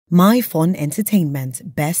My Fun Entertainment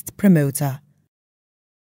Best Promoter.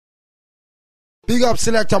 Big up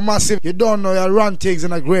Selector Massive. You don't know your run things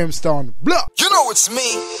in a Grahamstown. Blah. You know it's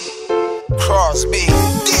me, Crosby,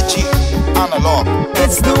 Digi, Analog.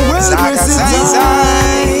 It's the world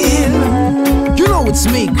design. You know it's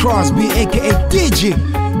me, Crosby, aka Digi.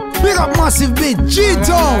 Big up Massive Big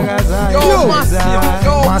G-Town. Yo,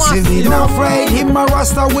 Massive be not afraid. Him a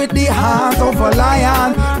rasta with the heart of a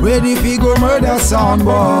lion. Ready fi go murder sound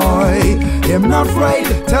boy. Him not afraid.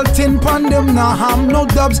 Tell Tin Pan them nah harm no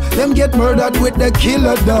dubs. Them get murdered with the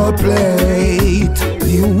killer dub plate.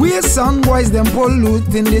 The way sound boys them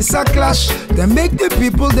pollute in this a clash. They make the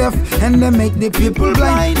people deaf and they make the people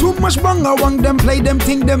blind. Too much banga wang them play them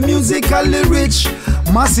think them musically rich.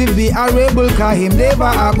 Massive be a rebel, cause him never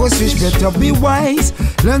a go switch. Better be wise,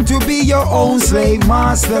 learn to be your own slave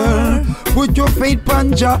master. Put your faith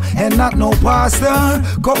panja and not no pastor.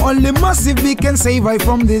 Cause only Massive be can save I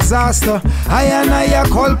from disaster. I and I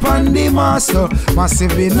call pan the master.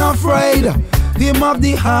 Massive be not afraid. Him have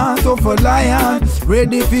the heart of a lion.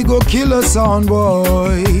 Ready fi go kill a sound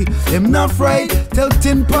boy. Him not afraid. Tell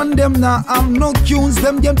Tin Pan them nah I'm no tunes.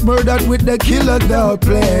 Them get murdered with the killer they'll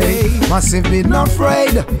play. Massive be not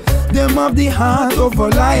afraid. Them have the heart of a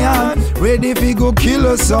lion. Ready fi go kill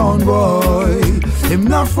a sound boy. Him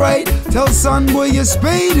not afraid. Tell son boy your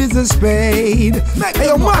spade is a spade. Hey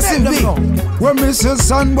yo Massive be. When Mr.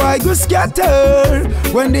 Son boy go scatter.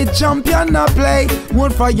 When the champion a play. More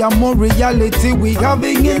fire more reality. We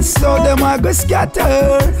having it so them a go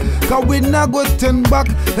scatter. Cause we not go turn back.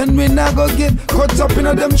 And we not go get caught up in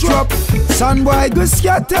a them trap. Son boy go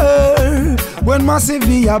scatter. When Massive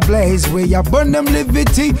be a blaze. We a burn them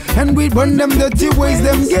liberty. And we burn them dirty ways.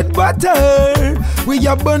 Them get better. We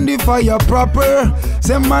a burn the fire proper.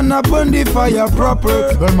 Some man a burn the fire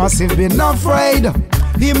proper. Well Massive be not afraid.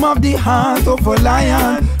 Him have the heart of a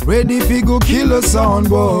lion. Ready fi go kill a sound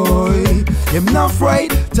boy. Him not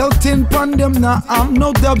afraid. Tell Tin Pan them nah I'm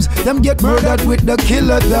no dubs. Them get murdered with the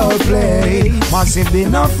killer they'll play. Massive be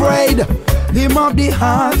not afraid. Him have the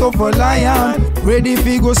heart of a lion. Ready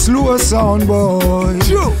fi go slew a sound boy.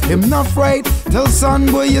 Him not afraid. Tell son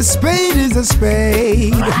boy your spade is a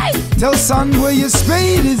spade. Tell son boy your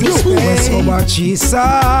spade is a spade.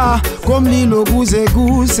 Chisa, come lilo goose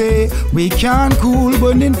goose. We can't cool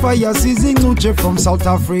burning fire seizing nuche from South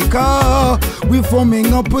Africa. We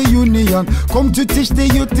forming up a union. Come to teach the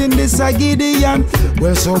youth in this a Gideon.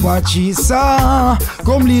 Well so chisa,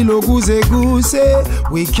 come lilo goose goose.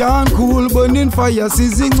 We can't cool burning fire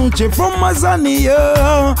seizing nuche from Mzansi.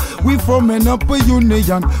 We forming up a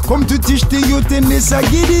union. Come to teach the youth in this a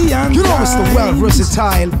Gideon. You know it's the well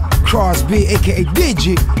versatile Crosby aka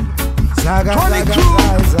Digi.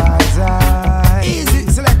 Easy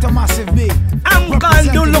Selector Massive B. I'm going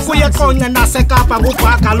to look where you're going and I say Kappa go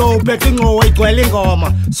back a low betting away quelling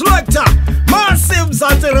on. Selector Massive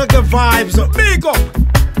Mzansi reggae vibes. Big up.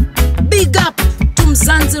 Big up to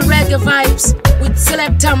Mzansi reggae vibes with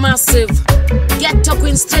Selector Massive. Get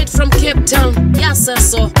talking straight from Cape Town. Yes, sir,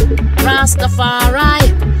 so Rastafari.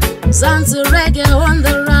 Mzansi reggae on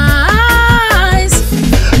the rise.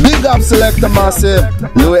 Big up Selector Massive,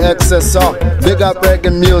 no excess up. Big up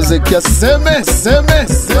reggae music, you see me, see me.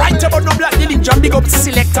 Right about no black ninja, big up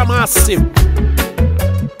Selector Massive.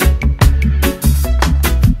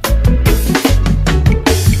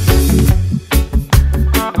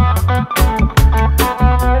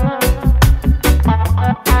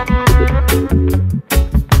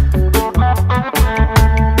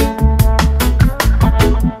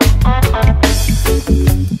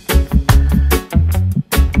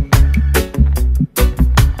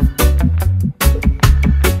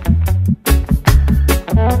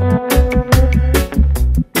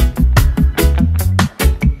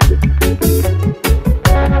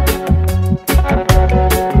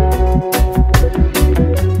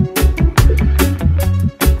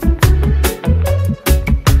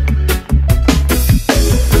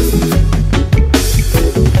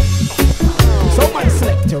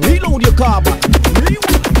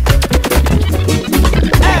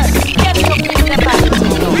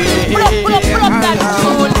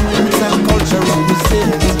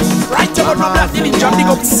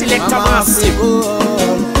 Selector Massive.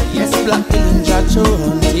 Yes, Black Ninja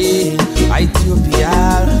Chonti. Ethiopia.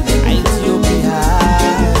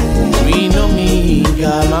 We know me,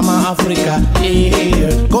 Mama Africa.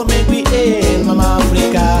 Yeah. Go make me Mama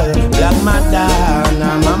Africa. Black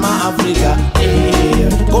Madonna, Mama Africa.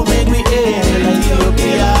 Yeah. Go make me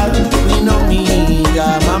Ethiopia. We know me,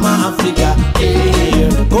 Mama Africa. Yeah.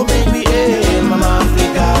 Go make me Mama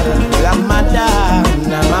Africa. Black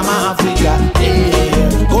Madonna, Mama Africa.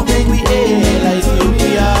 Yeah. Go make me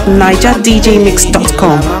Ethiopia.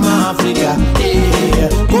 NigerDJMix.com. Mama Africa,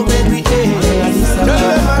 go make we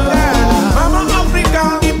Mama Africa,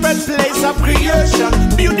 the best place of creation.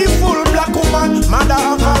 Beautiful black woman, mother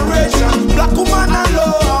of our nation. Black woman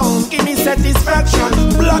alone, give me satisfaction.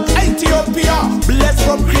 Black Ethiopia, blessed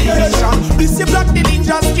from creation. This is black the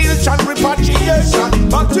ninja skill chant repatriation.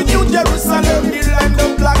 Back to New Jerusalem, the land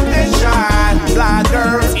of black nation. Black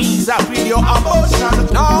girls, ease up with your abortion.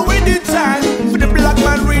 Now with the time for the black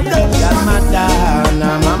man reduction.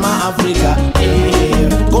 Madonna, Mama Africa,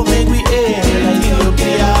 go make we like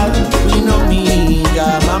Ethiopia. We know me,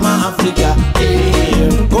 Mama Africa,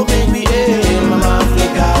 go make me Mama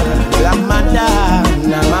Africa. Black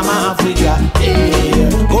Madonna, Mama Africa,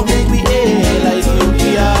 go make me like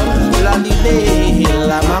Ethiopia. Bloody day,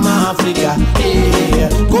 Mama Africa,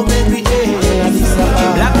 go make me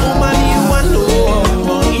Black woman,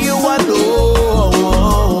 you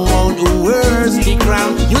alone, the worst the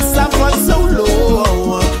crown. You suffer so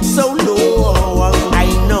low, so low. I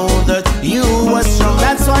know that you were strong.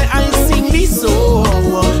 That's why I sing this song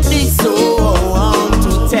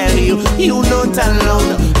to tell you, you not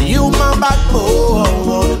alone. You my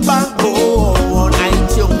backbone, backbone. I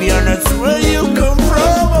took me on that's where you come from.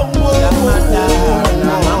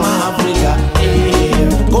 Mama Africa,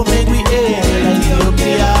 go make me like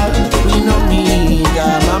Ethiopia. We know me,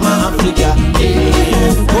 Mama Africa,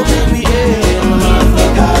 go make me Mama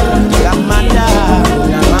Africa.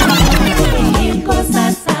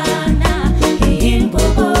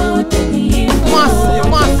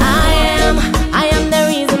 I am the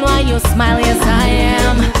reason why you smile, yes I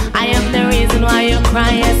am. I am the reason why you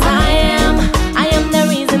cry, yes I am. I am the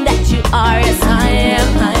reason that you are, yes I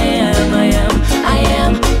am. I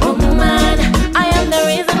am woman. I am the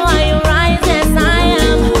reason why you rise, yes I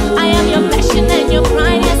am. I am your passion and your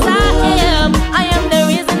pride, yes I am. I am the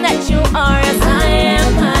reason that you are, yes I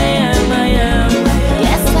am.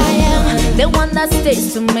 Yes I am the one that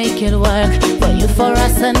stays to make it work for you, for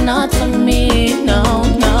us, and not for me. No,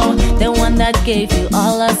 the one that gave you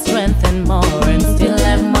all our strength and more, and still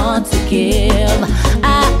have more to give.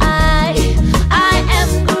 I am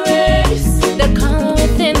grace, the calm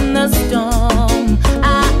within the storm. I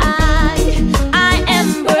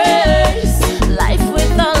embrace life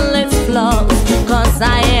with all its flaws, 'cause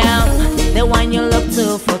I am the one you look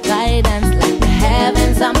to for guidance. Like the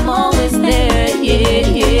heavens, I'm always there,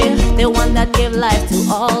 yeah. The one that gave life to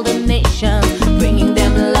all the nations, bringing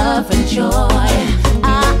them love and joy. I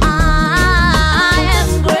am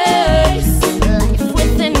grace, life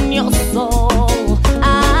within your soul. I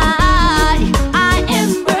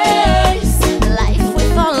embrace life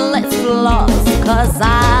with all its flaws, 'cause I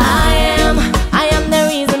am the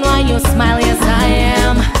reason why you smile, yes I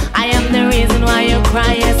am. I am the reason why you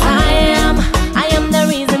cry, yes I am. I am the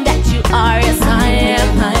reason that you are, yes I am.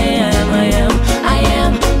 I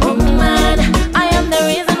am woman. I am the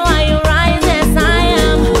reason why you rise, yes I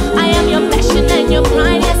am. I am your passion and your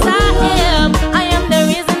pride, yes I am. I am the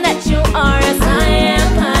reason that you are, yes I am.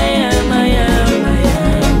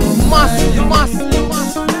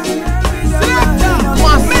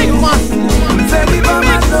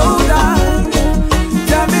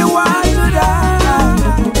 Tell me why should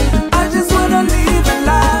I just wanna live a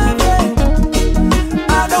life.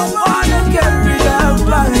 I don't wanna carry the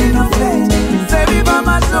burden of fate. Say me by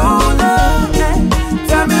my shoulder.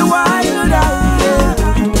 Tell me why should I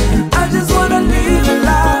just wanna live a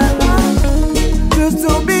life. Just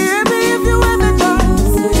to be happy if you have a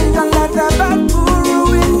chance. Don't let the bad fool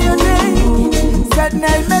ruin your day.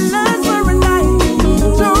 Sadness may last for a night.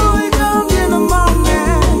 Joy comes in the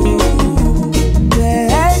morning.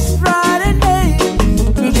 Next Friday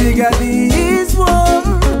to figure this war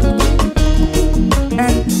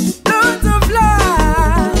and learn to fly.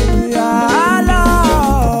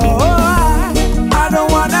 I don't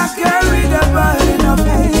wanna carry the burden of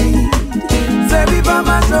pain. Say me by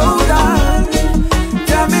my shoulder.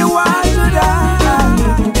 Tell me why should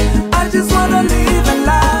I just wanna live a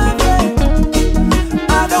life.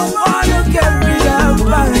 I don't wanna carry the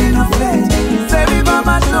burden of pain. Say me by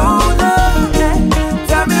my shoulder.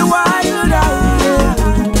 Tell me why should I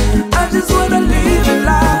just wanna live a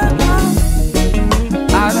life.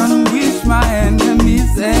 I don't wish my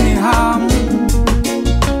enemies any harm.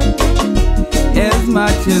 As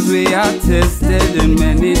much as we are tested in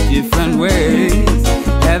many different ways,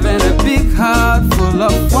 having a big heart full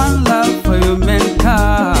of one love for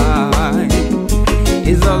humankind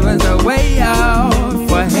is always a way out.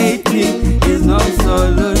 For hating is no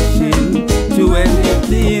solution to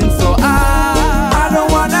anything. So I don't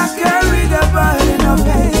wanna carry the burden of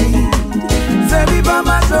pain. Say me by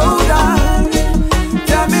my shoulder.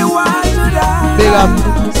 Tell me why should I? Big up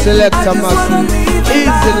Selector Massive,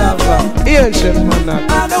 Easy Lover, Ancient Monarch.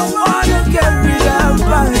 I don't wanna get rid of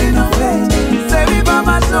body no pain. Say me by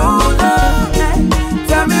my shoulder.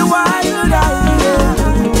 Tell me why should I?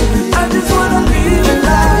 I just wanna be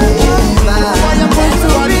alive.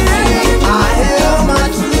 I held my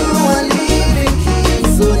true and leading key,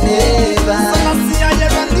 so never.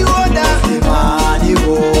 The man you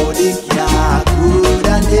hold it, yeah, good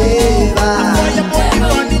and never.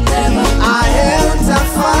 I held so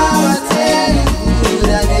far, I tell you, good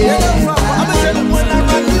and never.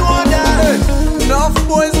 Enough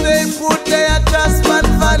boys they put their trust and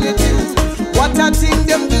vanity. What I think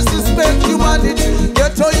them disrespect humanity.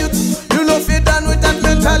 Get to you know fit done with that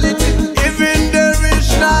mentality. Even the rich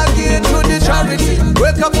now get to the charity.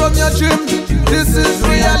 Wake up from your dream, this is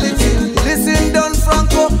reality. Listen Don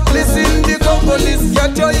Franco, listen the Congolese.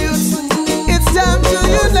 Get to it's time to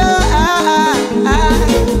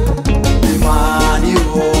The man you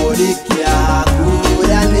hold it, yeah, good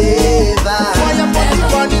and never.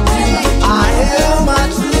 I held my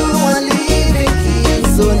true and leading key,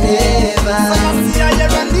 so never.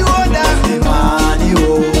 The man you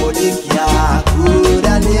hold it, yeah, good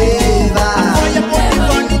and never.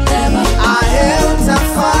 I held so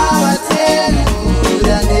far, I tell you, good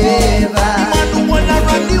and never.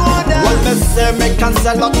 Well, me say me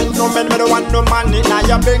cancel out it, no man, me don't want no money. Now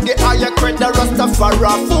you bring it, how you create the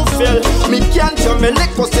Rastafari fulfill. Me can't tell me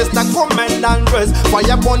little sister come and dress.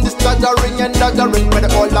 Fire upon this daggering and daggering.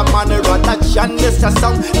 With all the money run that chant this a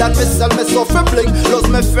song that me sell me so for blink. Lose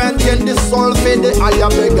me friend in the soul for the higher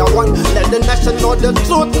bigger one. Let the nation know the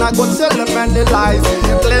truth, now go tell them any lies.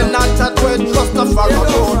 Clean out that way, Rastafari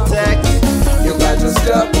protect. You got to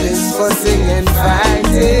stop this fussing and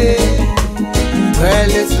fighting.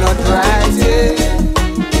 Well, it's not right, yeah.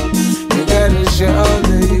 You gotta show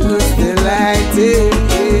the youth the light, yeah.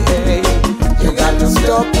 You gotta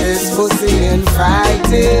stop this fussing and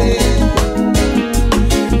fighting.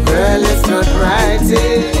 Well, it's not right,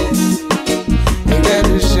 yeah. You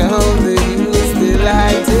gotta show the youth the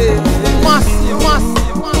light, yeah.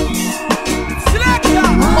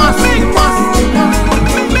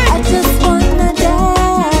 I just wanna dance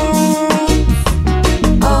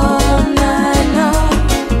all night long.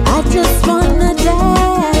 I just wanna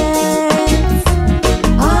dance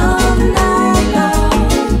all night long.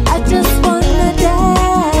 I just wanna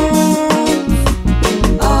dance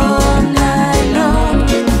all night long.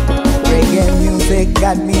 Reggae music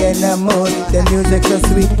got me in the mood. The music so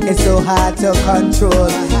sweet, it's so hard to control.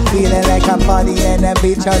 Feeling like I'm partying and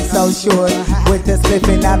beach on South Shore. With the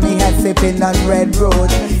slipping on me and sipping on Red Road.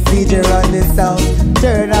 DJ run the sound,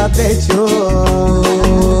 turn up the show.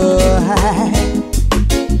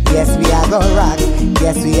 Yes, we are go rock.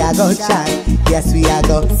 Yes, we are go chant. Yes, we are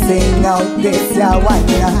go sing out this one.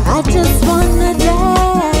 I just wanna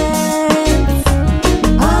dance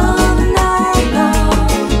all night long.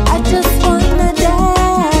 I just wanna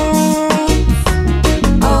dance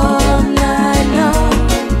all night long.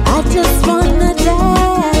 I just wanna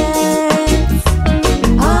dance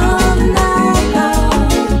all night long.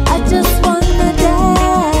 I just wanna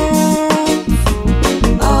dance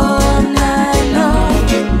all night long.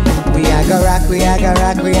 We are go rock, we are go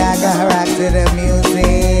rock, we are go rock to the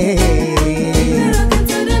music.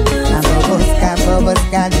 And bubbles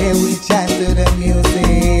can hear we chant to the music.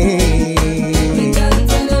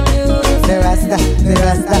 The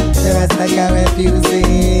Rasta can refuse it.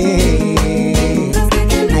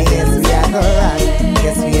 And yes, we are go rock,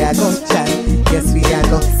 yes, we are go chant, yes, we are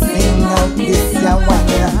go sing out this one.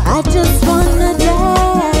 I just wanna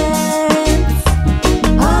dance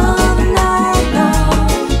all night long.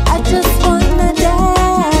 I just wanna dance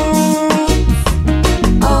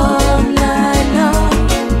all night long.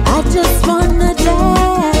 I just wanna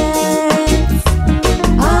dance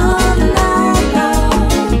all night long.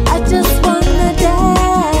 I just wanna dance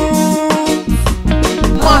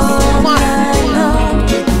all night long.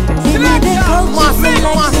 Give me the coach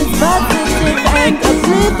selections, positive and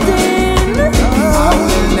uplifting.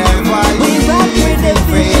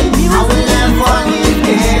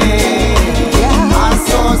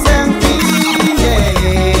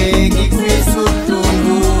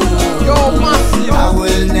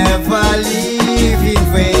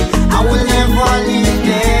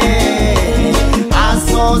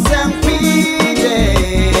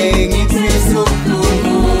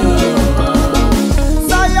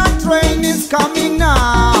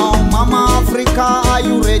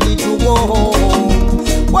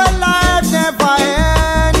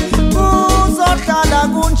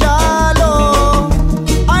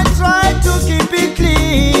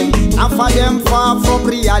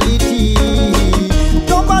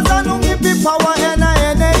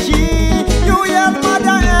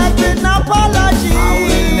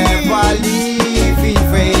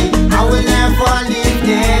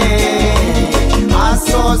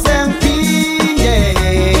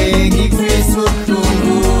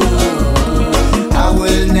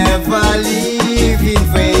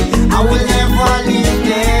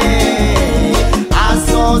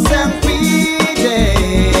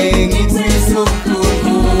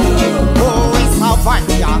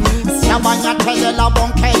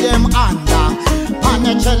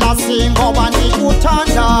 Selassie, Ngobani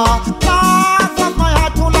Utanda. Love of my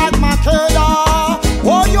heart to like Makeda.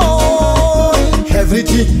 Oh yo,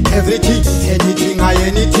 everything, anything I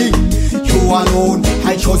anything. You alone,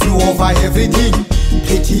 I chose you over everything.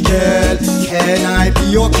 Pretty girl, can I be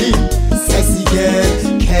your king? Sexy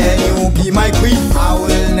girl, can you be my queen? I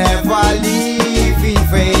will never leave in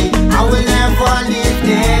vain. I will never leave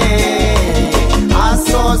there. I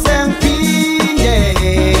saw them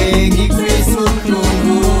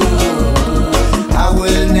I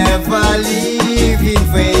will never leave in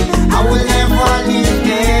vain. I will never leave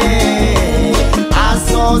there. I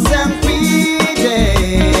saw them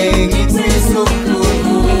pleading. It feels so good.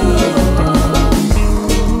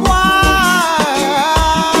 Why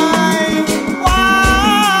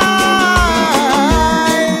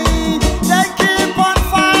they keep on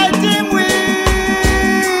fighting with?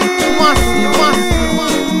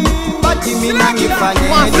 But you mean I'm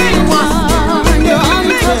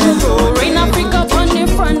Rain Africa on the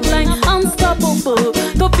front line, unstoppable.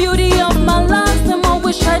 The beauty of my life, them I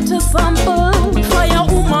wish I to sample. Fire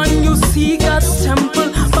woman, you see God's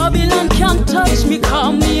temple. Babylon can't touch me,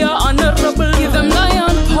 call me honorable. Give them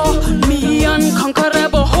lion paw, me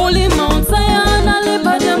unconquerable. Holy Mount Zion, I live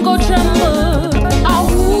by them go tremble.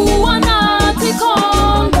 Ahu anati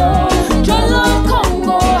Congo, Jolo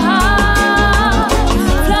Congo ha.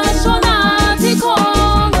 Flash onati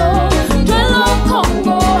Congo, Jolo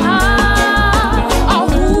Congo ha.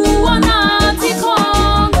 Ahu anati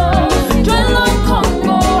Congo, Jolo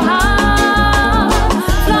Congo ha.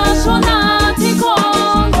 Flash onati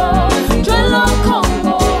Congo, Jolo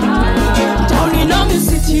Congo ha. Down in our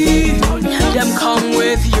city, them come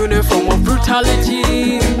with uniform of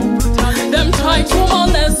brutality. Them try to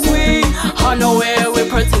molest we, unaware we're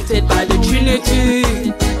protected by the Trinity.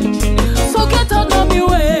 So get out of my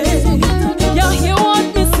way, you hear what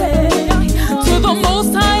me say. To the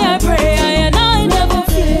Most High I pray, and I never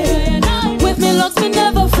fear. With me locks me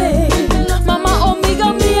never fail. Mama Omega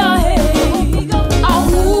me a hey.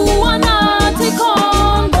 Ahu anati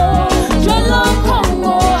Congo, Jolo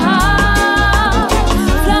Congo ha.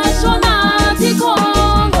 Flash onati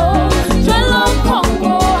Congo, Jolo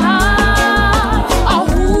Congo ha.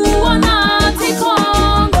 Ahu anati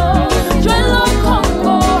Congo, Jolo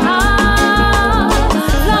Congo ha.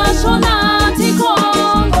 Flash onati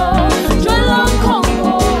Congo, Jolo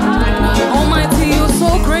Congo ha. Almighty, you're so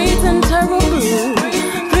great and terrible.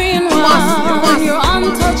 Green one, you're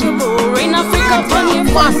untouchable. Rain Africa upon your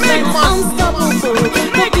front line, unstoppable.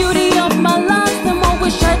 The beauty of my life, them I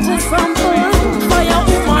wish I to sample. Fire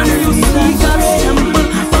woman, you see God's temple.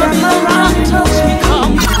 Babylon can't touch me,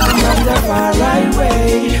 come. From the far right way,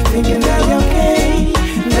 thinking they're okay.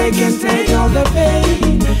 They can take all the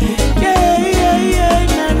pain. Yeah,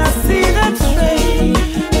 man, I see them straight.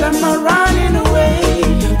 Them are running away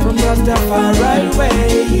from the far right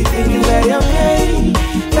way, thinking they're okay.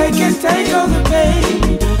 They can take all the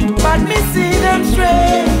pain, but me see them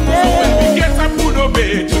straight. Get a food of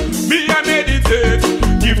it, me a meditate.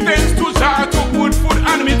 Give thanks to Jah to put food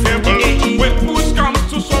on me table. When push comes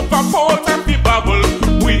to shove a pot and be bubble,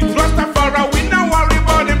 we trust a Pharaoh, we not worry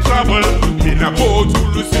about them trouble. Me na bow to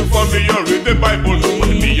Lucifer, me a read the Bible.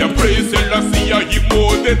 Me a praise Selassie, I give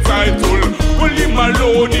more the title. Only him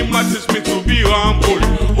alone, him a teach me to be humble.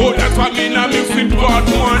 Oh, that's why me na mix with God,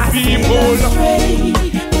 one people.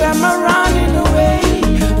 Them are running away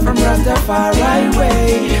from Rastafari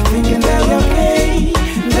way, thinking they're okay.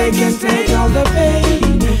 They can take all the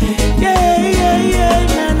pain. Yeah,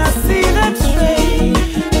 man, I see them straight.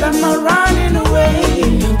 Them are running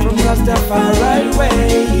away from Rastafari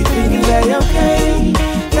way, thinking they're okay.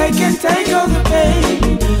 They can take all the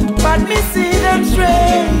pain, but me see them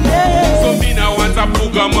straight. So me now want a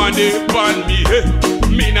booger man, they ban me. Hey.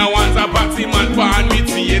 Me now want a batty man, ban me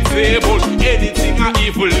to a table. Anything are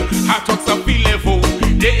evil, hot talks up the level.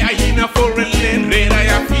 They are in a foreign land, red I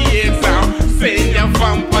have theater. Say the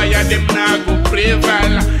vampire, them now go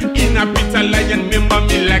prevail. In a bitter lion, remember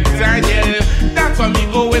me like Daniel. That's why me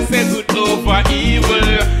always say good over evil.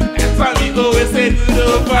 That's why me always say good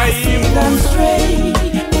over evil. Them straight,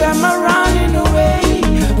 them are running away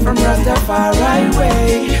from Rastafari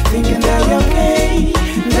way, thinking they're okay.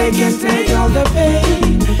 They can take all the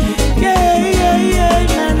pain. Yeah,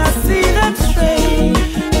 man, I see them straight.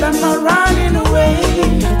 Them are running away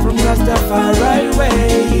from Rastafari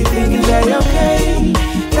way, thinking they're okay.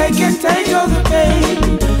 They can take all the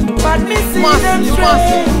pain, but me see them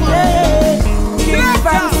straight. Give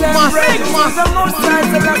thanks and praise to the Most High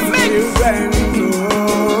Selassie.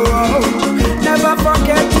 Never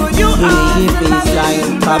forget who you are.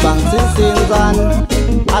 Kabang sinsingan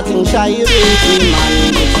ating siya man,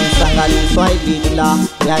 sang Litla,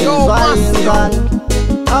 yeah, oh,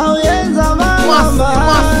 yes,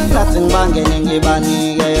 nothing banging in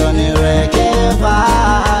Baniga on the reggae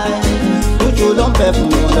vibe. You don't pay for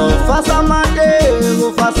no Fasamade, go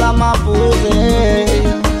Fasamapuze.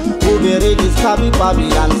 Who be ready, Sabi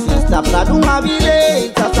Babylon, sister, Praduma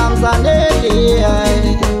Village, Samsane.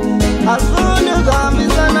 As soon as I'm in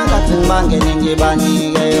Sana, nothing banging in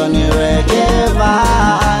Baniga on the reggae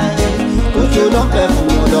vibe. You don't pay for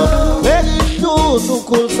no. Very true, so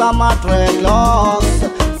cool, summer dreadlocks.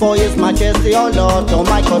 For his majesty, O Lord, to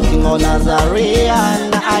my king on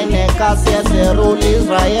Nazarian. I never say the rule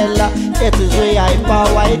Israel. It is where I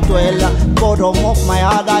power I dwell. Bottom of my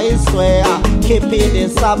heart I swear. Keep it the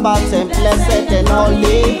Sabbath and blessed and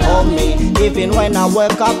holy for me. Even when I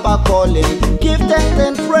wake up I call him. Give thanks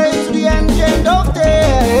and praise to the ancient of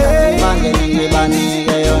days.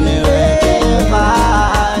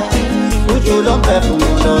 You don't pay for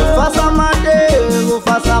no Fasamade,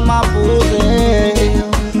 Fasamapuze.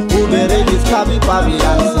 Who be ready, Scabby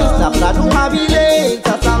Babylon, sister, Pladuma Village,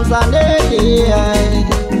 Samsane.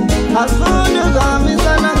 As soon as I'm in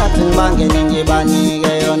Sana, nothing banging in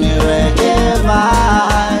Gibaniga on the reggae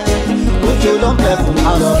vibe. You don't pay for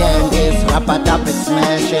no Skankies, rap-a-tap it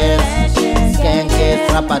smashes. Skankies,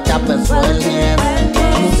 rap-a-tap it swellness.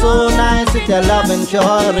 So nice with your love and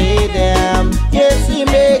joy, them. Yes, he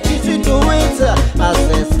make it to do it. As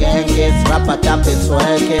the Skankies, rap-a-tap it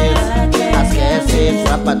swellness. As Skankies,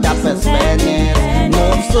 rap-a-tap it swellness.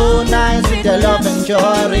 Move so nice with your love and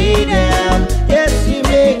joy, them. Yes, he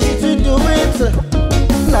make it to do it.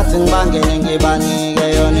 Nothing banging in Gibaniga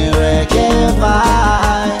on the reggae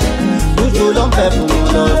vibe. You don't pay for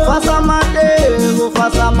no Fasamade, go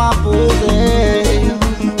Fasamapuze.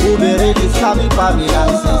 Who be ready, Sabi Babylon,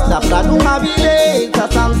 sister, Pladuma Village,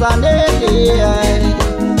 Samsane.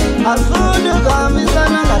 As soon as I'm in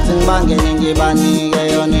Sana, nothing banging in Gibaniga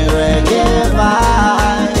on the reggae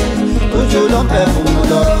vibe. You don't pay for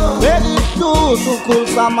no. Ready to so cool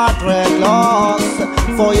summer dreadlocks.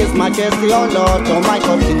 For his majesty, O Lord, to my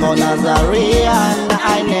king on Nazarian.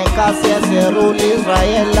 I never say the rule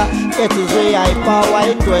Israel. It is where I power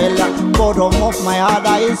I dwell. Bottom of my heart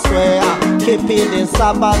I swear. Keep it the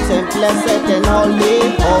Sabbath and blessed and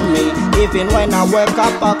holy for me. Even when I wake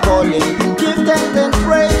up I call him. Give thanks and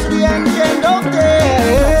praise to the ancient of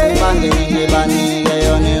days.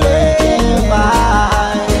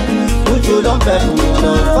 You don't pay for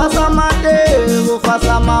no Fasamade, go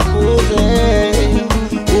Fasamapuze.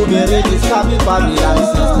 Who be ready, Sabi Babylon,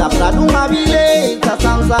 sister, Pladuma Village,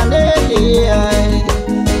 Samsane.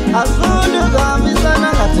 As soon as I'm in Sana,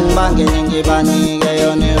 nothing banging in Gibaniga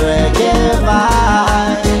on the reggae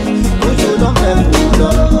vibe. You don't pay for no.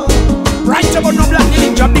 Right about no black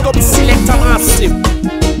ninja, big up Selector Massive.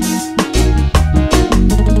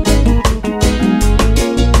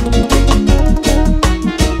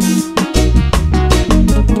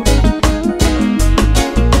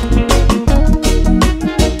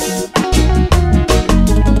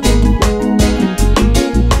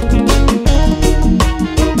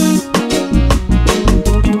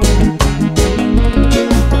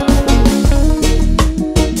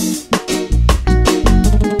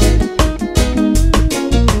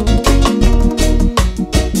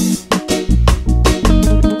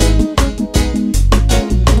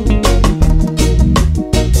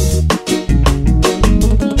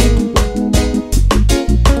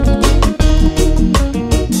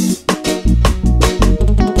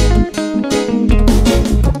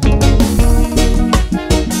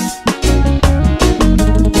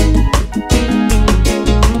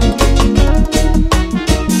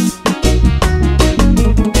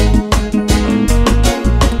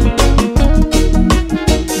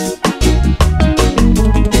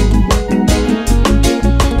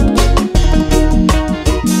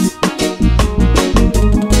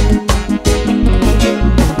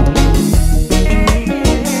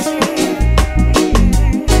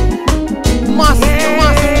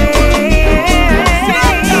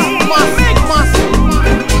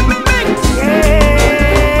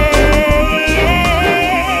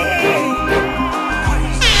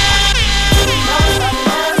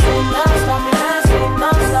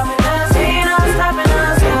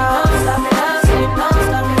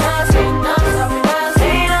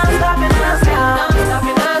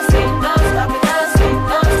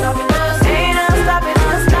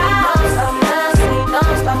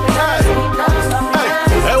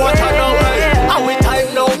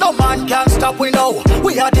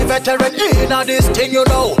 veteran in this thing, you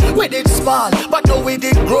know. We did small, but now we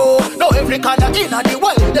did grow. Now every corner in the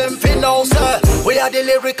world, them fin now, sir. We are the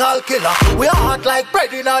lyrical killer. We are hot like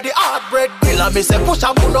bread in the hard bread killer. Me say push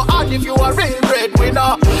up on no hard if you are real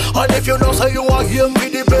breadwinner. And if you know so you are young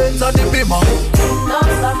with the Benz and the Beamer.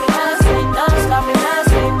 Don't stop me us, don't stop me us,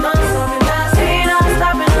 don't stop me us, don't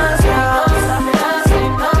stop me us, don't stop me us,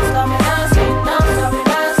 don't stop me us, don't stop me us,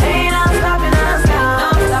 don't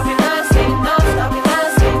stop me us, don't stop me us, don't stop me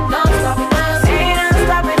us, don't stop me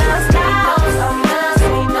us, don't stop me us,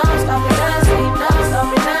 don't stop me us, don't stop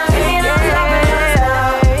me us, don't stop me us,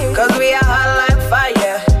 'cause we are hot like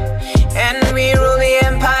fire, and we rule the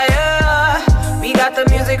empire. We got the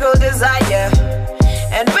musical desire,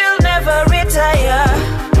 and we'll never retire.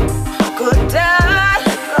 Good day,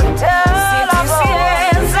 good day.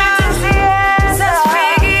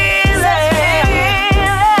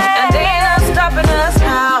 And they ain't not stopping us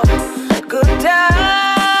now. Good day,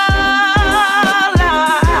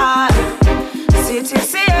 city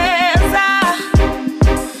Cienza.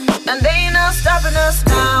 And they ain't not stopping us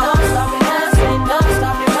now. Don't stop me us, don't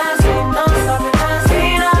stop me us, don't stop me us,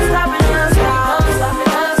 don't stop me us, don't stop me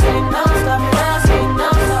us, don't stop me us, don't stop me us,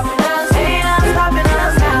 don't stop me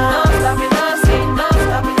us now. Don't stop me us, don't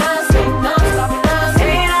stop me us, don't stop me us,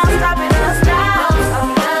 don't stop me us now.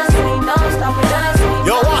 Don't stop me us,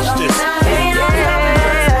 Yo, watch this.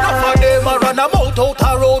 Enough of them a run a mouth out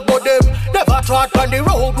a road, but them never trod on the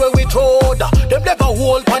road where we trod. Them never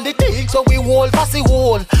hold on the thing, so we hold fast the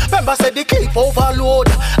hole. Remember said the clip overload.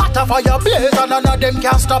 At a fire blaze and none of them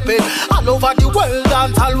can stop it. All over the world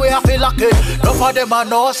and all we have to lock it. Enough of them a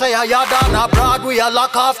know say a yard and a broad. We a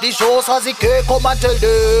lock off the shows as the cake come and tell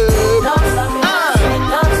them. don't stop me us,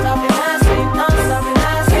 don't stop me us, don't stop me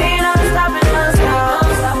us, don't stop me us now.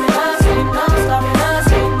 Don't stop me us, don't stop me us,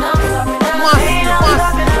 don't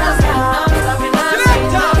stop me us, don't stop me us now. Don't stop me us,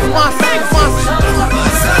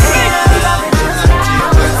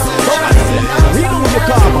 We know you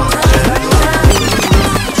come on.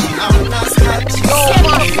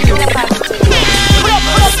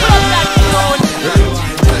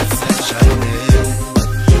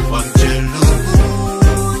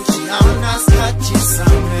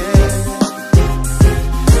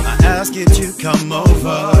 I ask you to come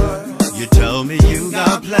over. You tell me you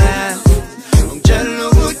got plans. Angela,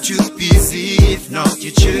 would you busy? If not,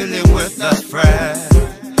 you're chilling with a friend.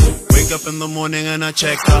 Wake up in the morning and I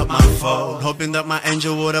check out my phone, hoping that my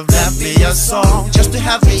angel would have left me a song just to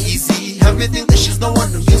have me easy, have me think that she's the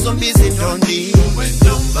one who gives on busy, don't need. When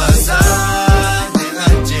numbers are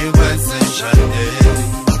Angelo,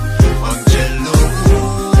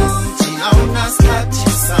 Tiana Scati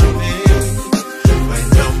Same. When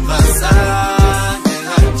numbers are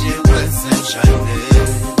Angelo,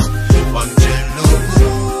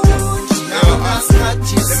 Tiana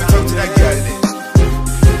Scati Same. Let me talk to that girl then.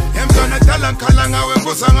 Kalanga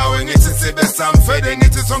wengosanga wengithi sibe samfede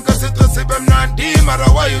ngithi sonke sitho sibe mnandi mara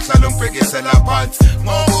wayohlala umpekisela phansi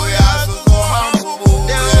ngoba uyazi uzohamba ubuye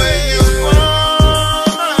the way you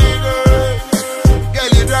want my girl,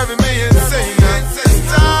 girl you driving me insane.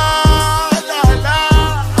 La la,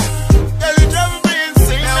 girl you driving me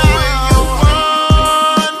insane. The way you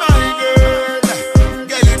want my girl,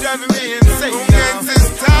 girl you driving me insane. La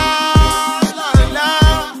la,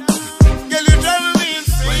 girl you driving me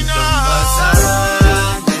insane.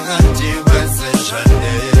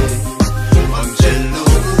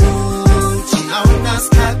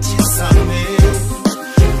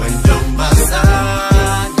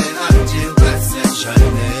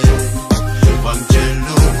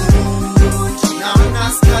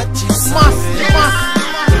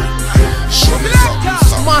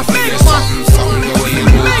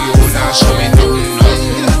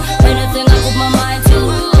 anything I put my mind to,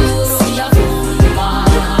 see a woman.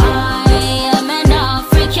 I am an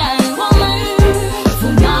African woman.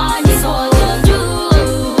 Woman is all I do.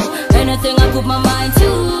 Anything I put my mind to,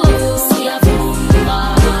 see a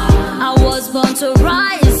woman. I was born to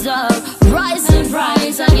rise up, rise and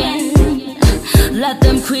rise again. Let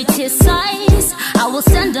them criticize, I will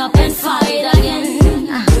stand up and fight again.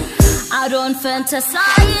 I don't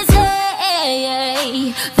fantasize,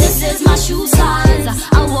 hey. This is my shoe size.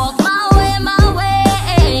 I walk my way, my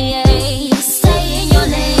way. Stay in your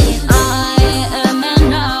lane. I am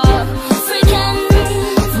an African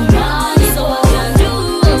woman, is all I do.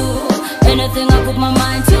 Anything I put my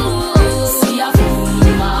mind to, see a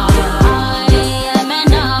woman. I am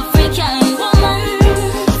an African woman,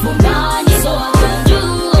 woman is all I do.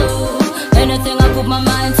 Anything I put my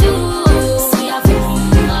mind to, see a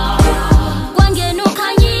woman. Kwangenu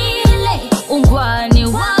kanyile, ungwani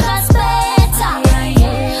wagaspeta.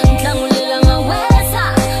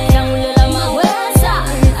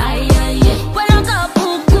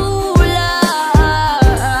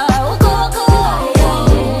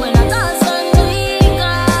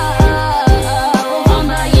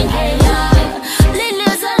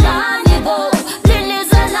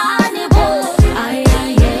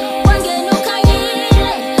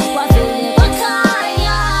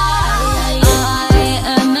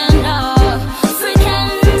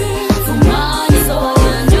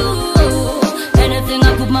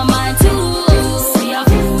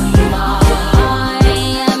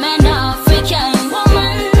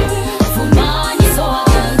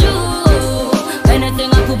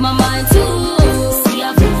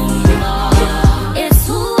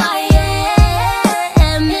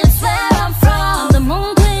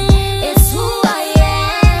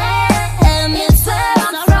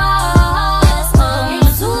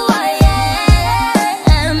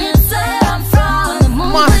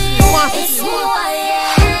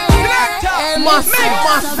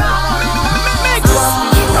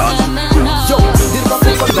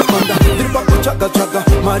 chaga chaga,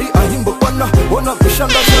 Mari ahimbo kwana, ona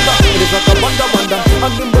kushanda shanda, Rejaka wanda wanda,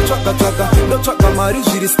 andimbo chaga chaga, no chaga Mari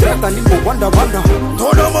jiri straight andimbo wanda wanda.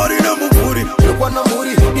 Tonda Mari na mupuri, Yokwana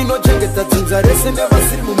muri, ino jengeta zinza rese neva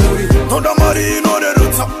siri mumuri. Tonda Mari ino ne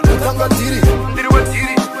rutsa, Tanga tiri, diriwa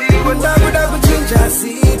tiri, diriwa dagu dagu chinja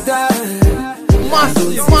sita.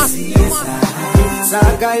 Masi,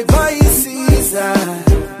 Sagai vai sisa,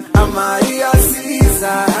 Amaria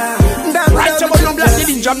sisa. Right about no black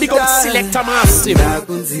ninja, big up Selector Massive.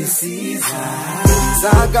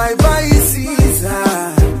 Sagai vai sisa,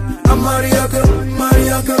 Amaria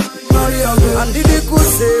Mariaga. Andidi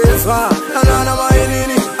kusezwa, Nana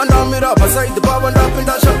mailini, Andamira beside the power and up in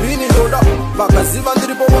the Shabini load up. Bakaziva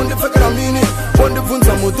ndiri po wonde fekera mini, wonde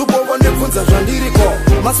funza mutupo, wonde funza jandiriko.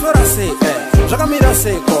 Maswara say, Jagamira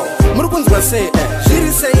say ko, Murukunzwa say,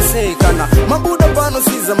 Shiri say kana, Mabuda bano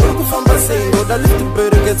siza, Murukufamba say, Roda lift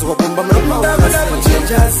bird gets wapumba, Murukufamba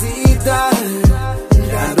chinja sita,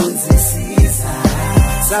 Radunzi sisa,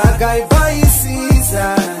 Sagai vai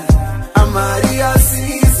sisa, Amaria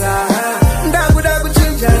sisa, Dagu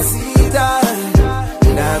chinja sita,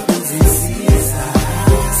 Dagunzi sisa,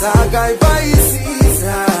 Sagai vai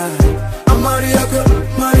sisa, Amariaga,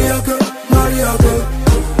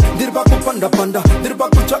 Dirbaku panda,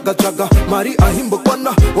 Dirbaku chaga, Mari ahimbo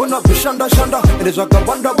kwana, ona kushanda shanda, Rejaka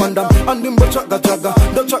wanda, andimbo chaga,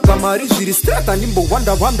 do chaga Mari jiri straight andimbo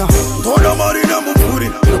wanda. Tonda Mari na mupuri,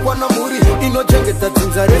 Yokwana muri, ino jengeta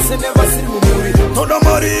zinza rese neva siri mumuri. Tonda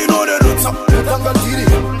Mari ino ne rutsa, Tanga tiri,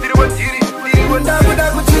 diriwa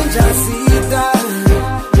dagu chinja sita,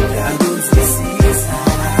 Dagunzi sisa,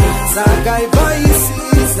 Sagai vai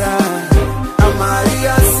sisa,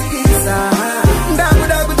 Amaria sisa,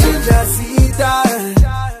 Dagu chinja sita,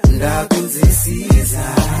 Dagunzi sisa,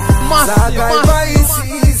 Sagai vai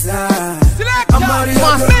sisa, Amaria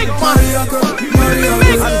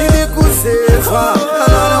andidi kusezwa,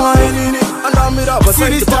 Nana mailini, Andamira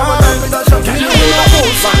beside the power and the Shabini load up.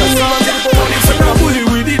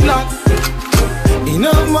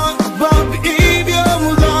 Enough man about behavior,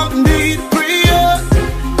 love need prayer.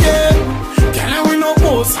 Yeah, can I win no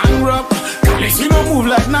boss and rap? Can I see no move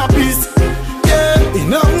like nappies? Yeah,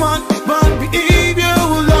 enough man about behavior,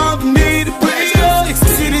 love need prayer.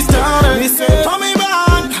 See this town, me say, for me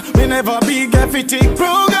man, we never be get fitting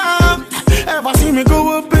program. Ever see me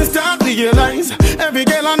go up and start realize every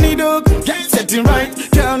girl I need up, get setting right,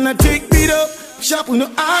 cannot take beat up. Shop with no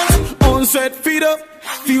eyes, on sweat feet up.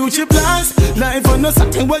 Future plans, life on no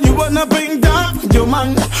satin when you wanna bring down your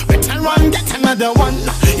man. Better run, get another one.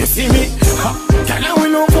 You see me? Can I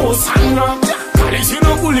win no force and run? College, you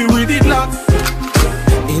know, bully with it lock.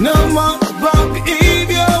 In a man about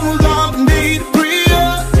behavior, love need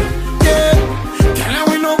prayer. Yeah, can I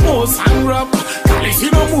win no force and run? College,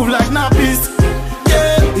 you know, move like nappies.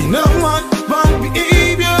 Yeah, in a man about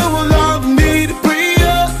behavior, love need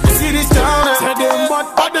prayer. See this town, say them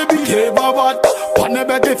but they behave bad.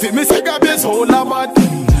 Better fit me say grab your soul about.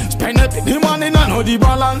 Spend the money and know the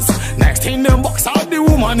balance. Next thing them box out the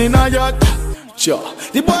woman in a yacht. Sure,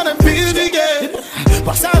 the boy them feel the game.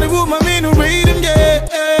 Box out the woman me no read him yeah.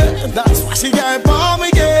 That's why she got for me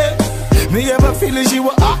yeah. Me ever feeling she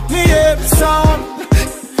will act me every song.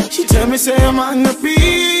 She tell me say I'm on the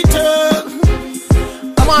beat.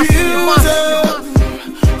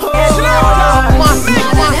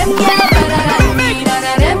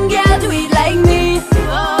 Them girl do it like me.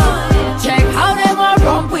 Check how them all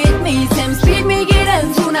romp with me. Same speed me get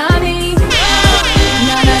and tsunami.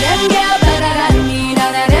 None of them girl better than me.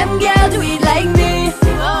 None of them girl do it like me.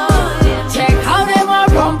 Check how them all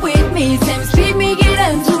romp with me. Same speed me get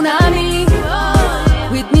and tsunami.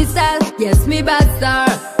 With me style, yes me bad star.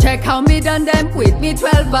 Check how me done them with me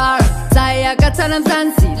 12 bar. Khaya got on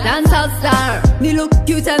Mzansi, dancehall star. Me look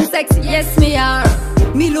cute and sexy, yes me are.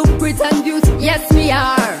 Me look pretty and beauty, yes me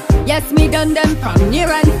are. Yes me done them from near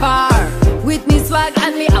and far. With me swag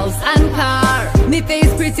and me house and car. Me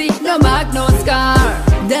face pretty, no mark, no scar.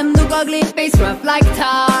 Them look ugly, face rough like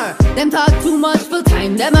tar. Them talk too much, full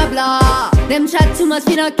time, them a blah. Them chat too much,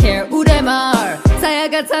 me not care who them are. Khaya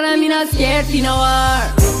got on, me not scared, me no war.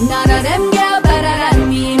 None of them girl better than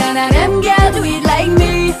me. None of them girl do it like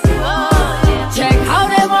me. Check how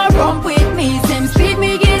them all romp with me. Same speed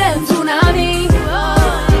me get and tsunami.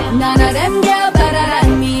 None of them girl better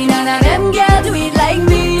than me. None of them girl do it like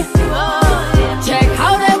me. Check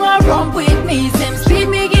how them all romp with me. Same speed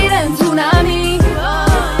me get and tsunami.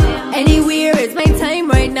 Anywhere it's my time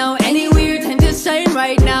right now. Anywhere time to shine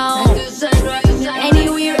right now.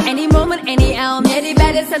 Anywhere, any moment, any hour. the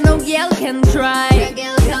baddest and no girl can try.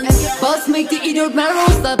 Boss make the idiot man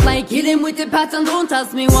roast up like hit him with the pattern, don't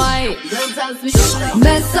ask me why.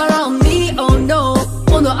 Mess around me, oh no.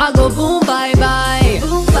 Oh no, I go boom, bye bye.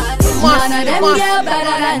 None of them girl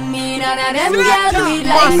better than me. None of them girl do it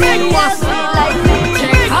like me.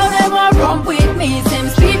 Check how they want romp with me. Same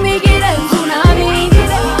speed me get a tsunami.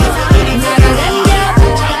 None of them girl better than me.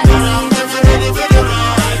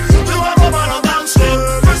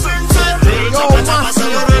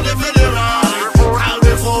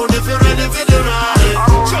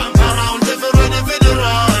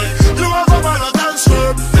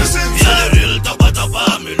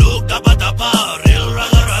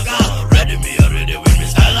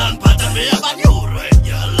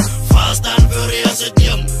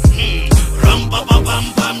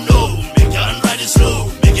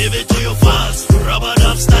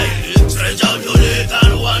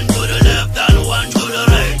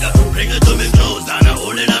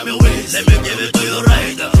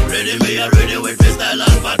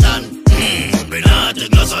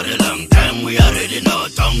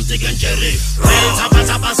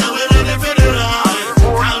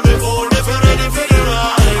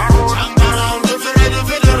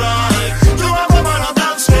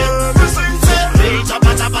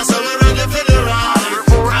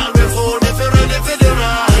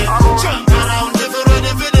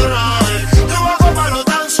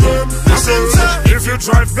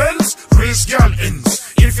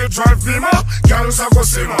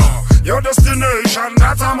 Your destination,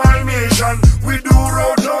 that's my mission. We do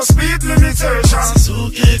road, no speed limitation.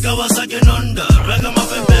 Suzuki, Kawasaki, Honda,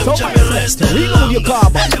 Ragamuffin, reload your car,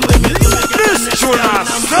 but this tune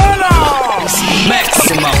is solo.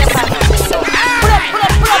 Maximum.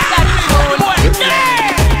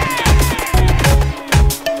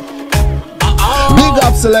 Big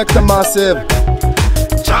up Selector Massive.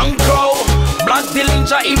 Junko, Black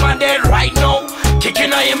Dillinger, even dead right now.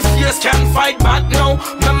 Kicking I MCs can't fight back now.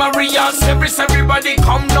 Memory of everybody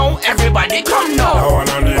come now. Everybody come now.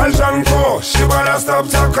 Well, Junko, she better stop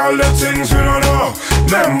tackle the things you don't know.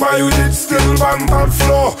 Remember you did still bad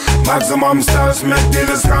flow. Maximum stars make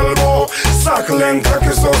dealers calvo. Circle and cock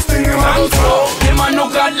is so stinging out flow. Him a no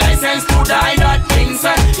got license to die. That means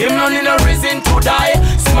him no need no reason to die.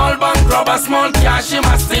 Small bank robber, small cash. Him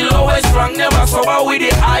a still always strong, never sober with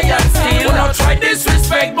the iron steel. Who no try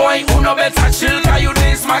disrespect, boy. Who no better chill. You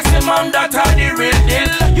this maximum, that are the real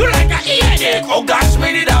deal. You like a earache, oh gosh,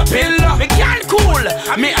 me need a pill. Me can't cool,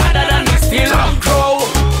 me harder than me still. Crow,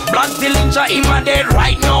 Black Dillinger, him a dead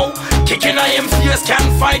right now. Kicking I MCs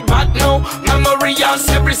can't fight back now. Memory of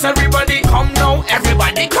everybody come now.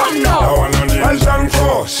 Everybody come now. Well,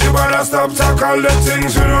 Junko, she better stop tackle the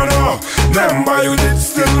things you don't know. Remember you did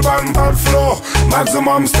still bad flow.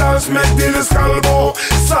 Maximum stars make dealers calvo.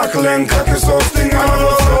 Circle and cock is so stinging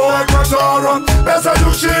out flow. Like a Toro, better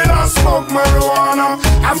you chill and smoke marijuana.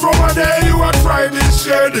 And from a day you a try this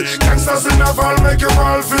shit. Gangsters in the fall make you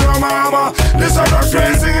fall for your mama. This other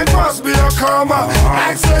crazy, it must be a karma.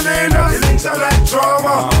 Accident, the links are like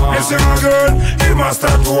trauma. Missing a girl, he must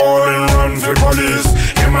have war and run for police.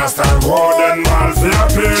 He must have war and mal for the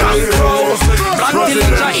police. Black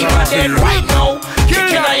Dillinger, he a dead right now.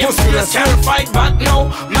 Kicking I MCs can't fight back now.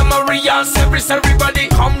 Memory of everybody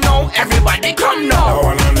come now. Everybody come now.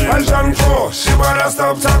 Well, Junko, she better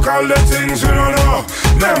stop tackle the things you don't know.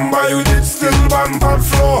 Remember you did still bad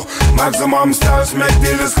flow. Maximum stars make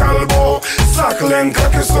dealers calvo. Circle and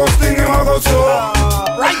cock is so stinging out the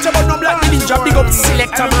toe. right about no Black Dillinger, big up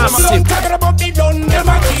Selector Massive. Talking about the done,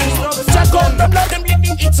 never kill. Check on them, love them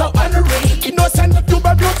living, it's so unreal. Innocent, you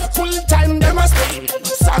but beautiful time, them a stay.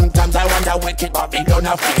 Sometimes I wonder wicked Babylon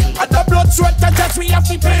a feel. And the blood, sweat and tears we have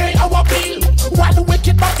to pay our bill. While the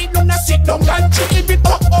wicked Babylon a sit down and chill. It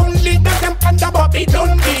but only them under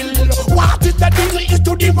Babylon bill. What is the deal is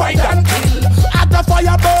to divide and kill. At the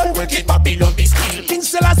fire burn, wicked Babylon be still. King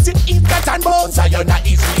Selassie eat that and bones, I are not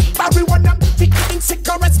easy. Everyone I'm thinking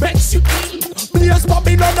cigarettes makes you ill. Players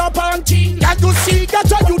Babylon up and chill. Can you see that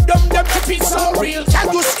you dumb them to be so real?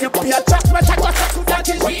 Can you skip your chat, but I got to that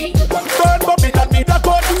is real. Burn Babylon, me that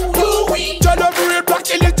go do we. Celebrate Black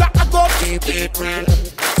Dillinger, I go keep it real.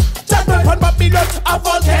 Judgment on Babylon, a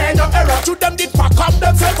volcano error. To them did pack up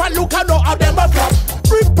themselves and look at how them are from.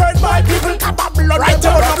 Prepared by people capable of right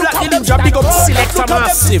about Black Dillinger, big up Selector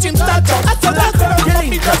Massive.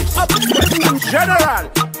 General,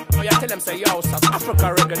 So you tell them say, yo, South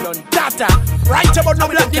Africa reggae done data. Right about no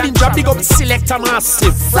black ninja, big up Selector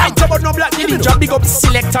Massive. Right about no black ninja, big up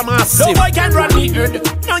Selector Massive. No boy can run me head,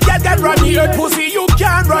 no girl can run me head. Pussy you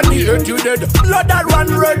can't run me head, you dead. Blood that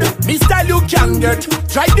run red, me style you can get.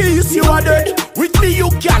 Try this, you are dead. With me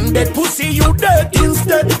you can dead, pussy you dead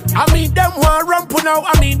instead. I mean them want ramp now,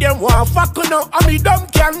 I mean them want fuck now. I mean them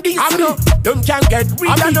can this now, them can get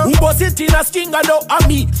rid of now. Who boss it in a stinger now, I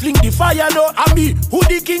mean fling the fire now. I mean who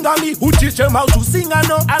the king of me, who teach them how to sing now.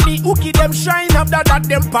 I mean who keep them shine after that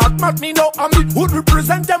them part mat me now. I mean who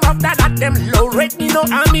represent them after that them low rate me now.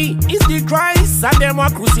 I mean it's the Christ and them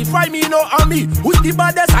want crucify me now. I mean who's the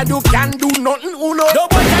baddest and you can do nothing who know. No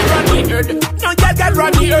boy can run me head, no girl can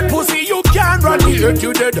run me head. Pussy you can't run me head,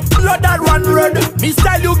 you dead. Blood that run red, me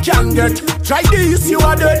style you can get. Try this, you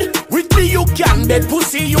are dead. With me you can dead,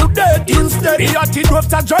 pussy you dead instead. Me a tin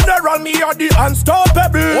after general, me a the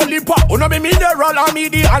unstoppable. Only pop, no me mineral, and me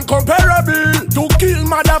the uncomparable. To kill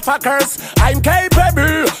motherfuckers, I'm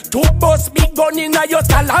capable. To bust big gun in a your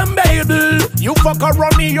skull, I'm able. You fuck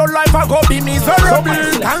around me, your life I go be miserable.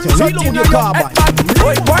 Can't shut in your head,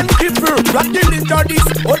 boy, one keeper. Black the linter this,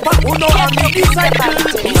 old but who know I'm the disciple.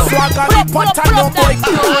 Me swagger, me pattern, no boy.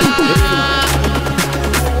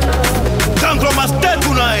 Must dead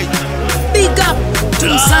tonight. Big up to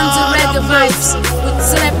Mzansi Reggae Vibes with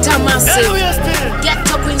Selector Massive. Get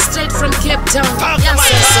talking straight from Cape Town. Yes,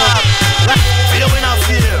 sir. Fear we not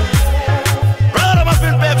fear. Brother, my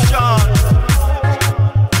friend Pep Sean.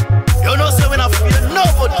 You know, say we not fear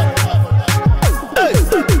nobody. Hey.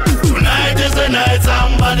 Tonight is the night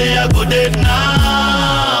somebody a good day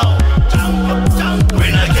now.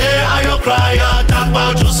 When I care how you cry, I talk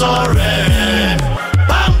about you sorry.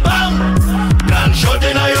 Bam, bam. Shot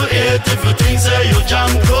in your head if you think say you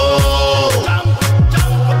jump go.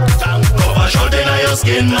 Cover shot in your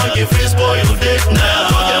skin, monkey face boy you dead now.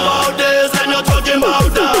 Talking about this and you're talking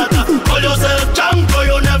about that. Call yourself jump go,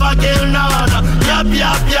 you never kill none. Yap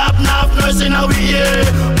yap yap, nap nurse in a way.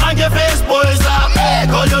 Monkey face boys are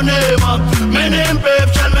me, call your name. My name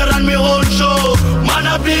Pep, tell me run me own show. Man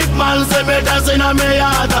a big man, say me dancing a me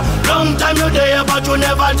yard. Long time you there but you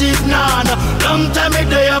never did none. Long time you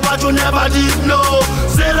there but you never did no.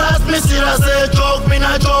 Serious me serious, say joke me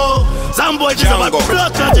not joke. Some boy just about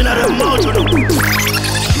blood clot in the mouth, you know.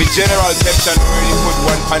 Me general section already put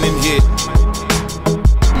one pan in here.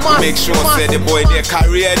 Make sure say the boy there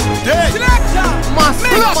carried.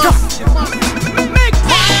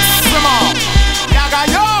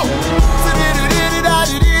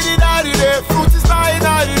 Fruit is not in the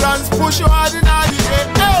dance, push you hard in the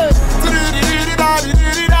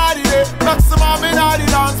maximum in the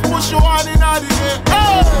dance, push you hard in the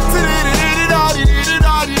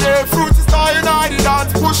fruit is not in the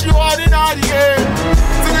dance, push you hard in the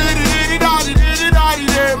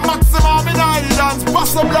maximum in the dance,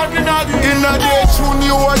 pass a blood in the day, tune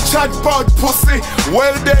you a chat about pussy.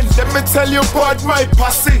 Well then, let me tell you about my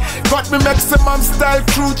posse. Got me maximum style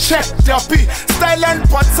crew, check Dappy. Style and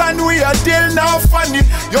pattern, we are deal now funny.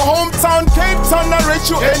 Your hometown, Cape Town, I reach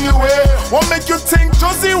you anywhere. Won't make you think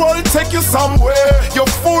Josie will take you somewhere. Your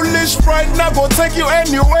foolish pride now go take you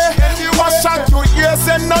anywhere. Wash out your ears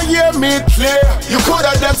and now hear me clear. You could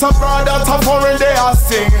have done some brother top already I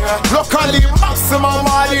sing. Locally maximum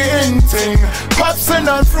all the in thing. Popsin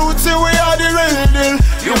and fruity, we are the real deal.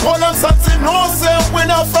 You want them something, no say we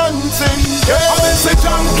not fronting. I'm in say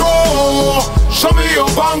Janko, show me your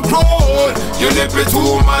bankroll. You lip it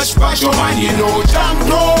too much, but your man you know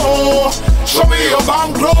Janko. Show me your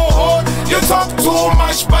bankroll. You talk too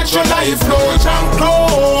much, but your life no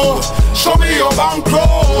Janko. Show me your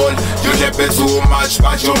bankroll. You lip it too much,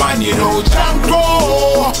 but your man you know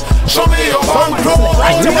Janko. Show me your bankroll.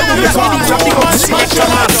 You talk too much, but your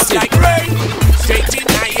life like rain. Straight in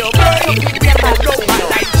your brain.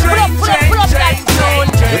 Like train.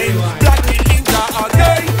 Black feelings are all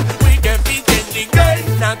day. We can be changing day.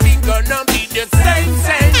 Nothing gonna be the same.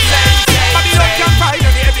 But we don't find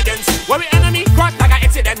any evidence. When we enemy cross like an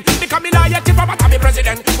accident. Become a lawyer, chief of a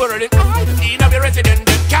president. We're running hard in a resident.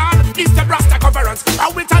 Can't this the Rasta conference.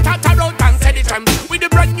 How we talk around and say the time. With the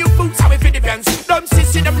brand new boots, how we fit defense. Them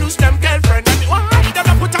sissy, them lose them girlfriend. And why them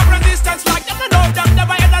not put up resistance like them know them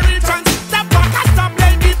never had a real chance. Stop back and stop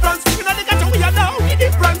playing difference. You know they got to we are now the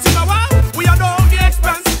difference. You know wow, we are now the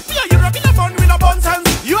expense. We are Europe in a fun with no nonsense.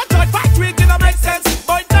 You are third factory, it don't make sense.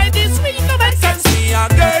 But like this we no make sense. Me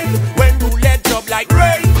again when you let drop like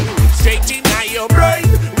rain. Straight in your brain.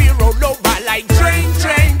 We roll over like train.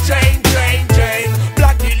 Black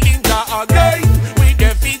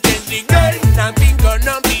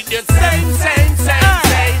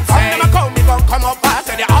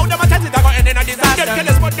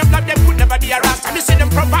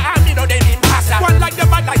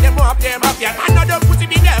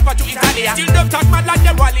Yeah. Still don't talk mad like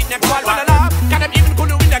them wall in the wall. Wanna laugh? Can them even cool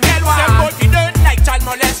with the girl war? Them both be dirt like child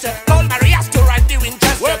molester. Told Marias to ride the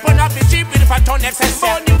Winchester. Open up the jeep with a fat ton excess.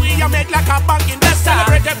 Money we a make like a bank investor.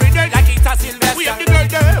 Celebrate every day like it's a Sylvester. We have the girl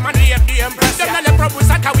them and we have the empress. Them not the propose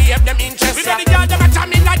like how we have them interest. We know the girl them a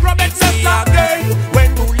jamming like Robert Sessa.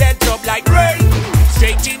 When bullet drop like rain,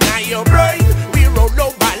 straight in your brain. We roll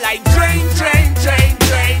over like drain, drain, drain,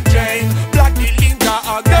 drain, drain. Black the linker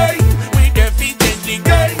again. We defeated the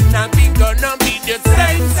game. Nothing gonna be the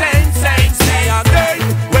same, same, same, same again.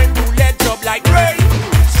 When bullet drop like rain,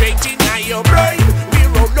 straight in your brain. We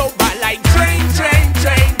roll over like drain, drain,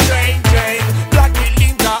 drain, drain, drain. Black the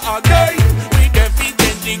linker again. We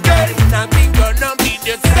defeated the game. Nothing gonna be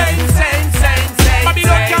the same, same, same, same.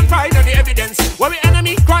 Babylon can't find any evidence. When we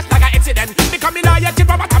enemy cross like an accident. Become a liar, tip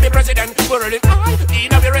about to be president. We're rolling high,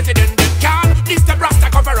 in a resident. Can't this the Rasta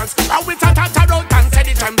conference. How we talk out and say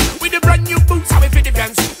the time. With the brand new boots, how we fit the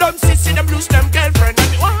fence. Them sissy, them lose them girlfriend.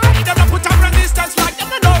 And why them not put up resistance like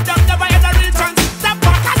them and know them never had a real chance. Stop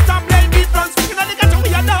back and stop playing difference. You know they got to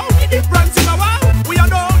we are now the difference in a while. We are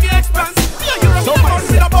now the expense. We are Europe, so much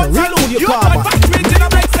in a bunch. You don't back to it in a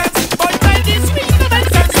break sense. But tell this week in a break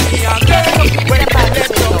sense. We are there. When the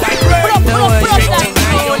left up like rain.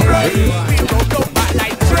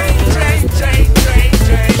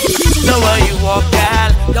 The way you walk, gal,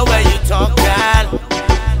 the way you talk, gal,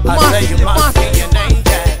 I say you must be an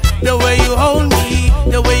angel. The way you hold me,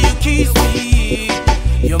 the way you kiss me,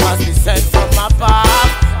 you must be sent from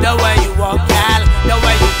above. The way you walk, gal, the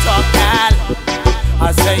way you talk, gal,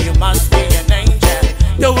 I say you must be an angel.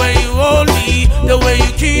 The way you hold me, the way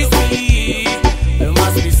you kiss me, you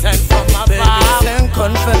must be sent from above. Baby, send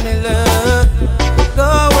confident love, go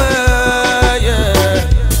away, yeah.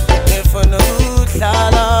 If I know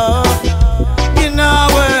love.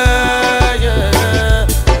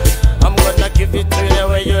 Give it to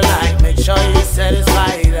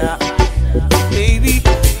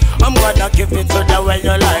the way you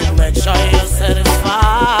like, make sure you're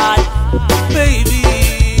satisfied, baby.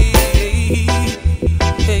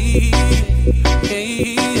 Hey,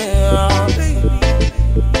 hey, yeah.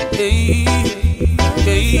 Hey,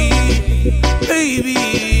 hey,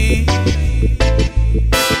 baby.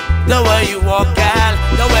 The way you walk, gal,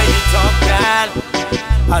 the way you talk, gal,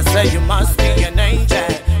 I say you must be an angel.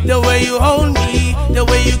 The way you hold me, the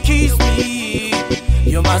way you kiss me,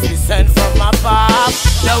 you must be sent from above.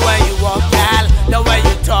 The way you walk, gal, the way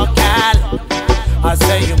you talk, gal, I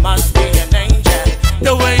say you must be an angel.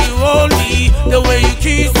 The way you hold me, the way you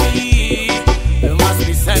kiss me, you must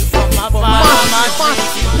be sent from above.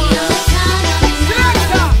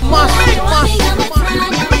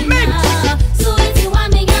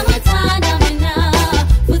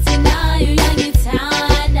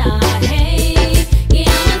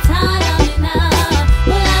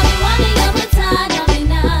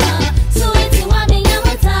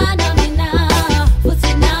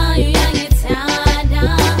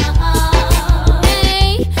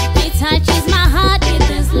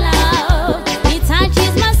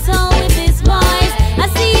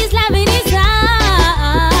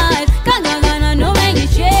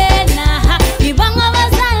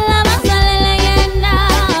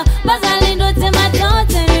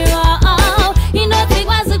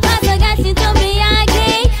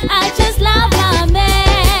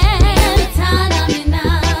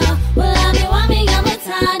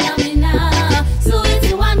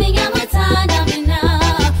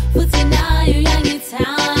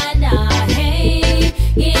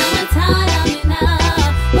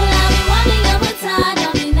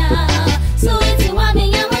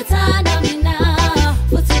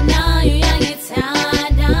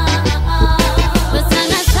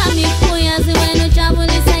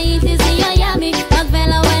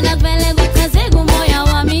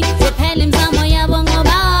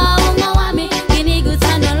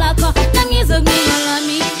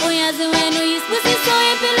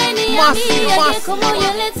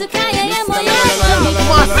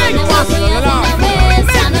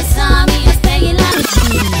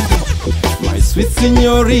 My sweet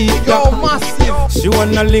señorita, yo, massive. She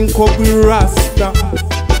wanna link up with Rasta.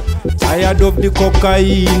 Tired of the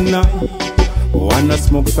cocaine, wanna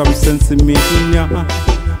smoke some sensimilla.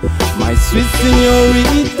 My sweet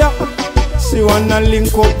señorita, she wanna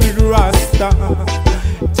link up with Rasta.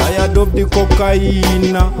 Tired of the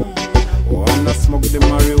cocaine, wanna smoke the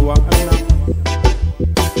marijuana.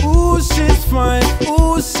 Ooh, she's fine,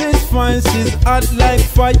 she's hot like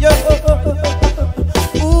fire.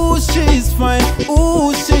 Ooh, she's fine,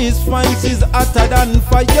 she's hotter than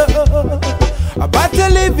fire. About the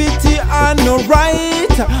liberty and no right,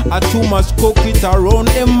 too much coke it around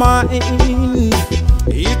her mind.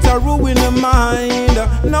 It a ruin her mind.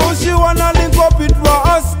 Now she wanna link up with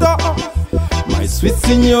Rasta. My sweet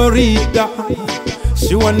señorita,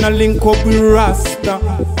 she wanna link up with Rasta.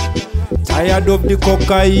 Tired of the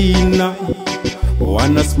cocaine,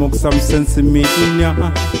 wanna smoke some sensimilla.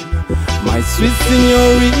 My sweet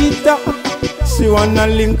señorita, she wanna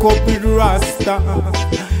link up with Rasta.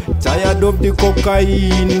 Tired of the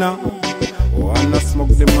cocaine, wanna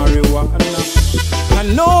smoke the marijuana.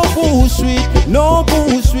 And no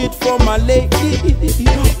bullshit for my lady.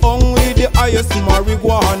 Only the highest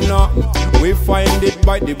marijuana. We find it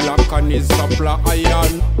by the black and his supply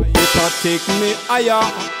iron. It'll take me higher,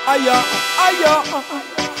 higher, higher,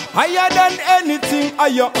 higher than anything.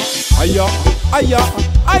 Higher, higher, higher,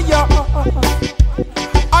 higher,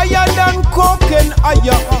 higher than cocaine.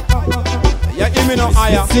 Higher, yeah, give me no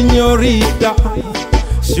higher. Señorita,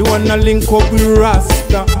 she wanna link up with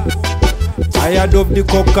Rasta. Tired of the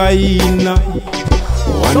cocaine,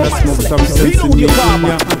 wanna smoke some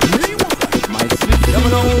sensimilla. My sweet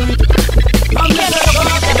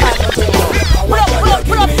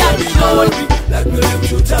let me live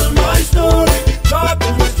to tell my story. God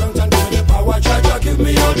give me strength and give me the power. Jah give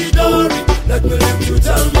me all the glory. Let me live to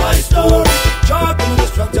tell my story. God give me the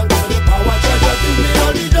strength and give me the power. Jah give me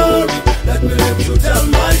all the glory. Let me live to tell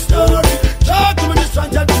my story. God give me the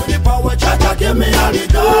strength and give me the power. Jah give me all the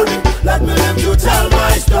glory. Let me live to tell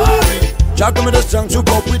my story. Jah give me the strength to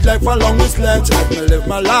cope with life along with length. Let me live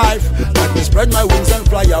my life. Let me spread my wings and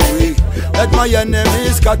fly away. Let my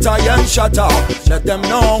enemies scatter and shatter. Let them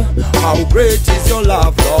know how great is your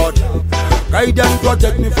love, Lord. Guide and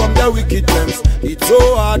protect me from the wicked ones. It's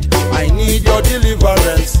so hard, I need your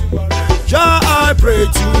deliverance. Jah, I pray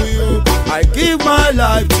to you. I give my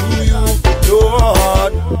life to you,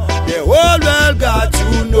 Lord. The whole world got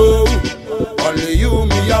to know. Only you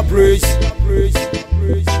me a praise.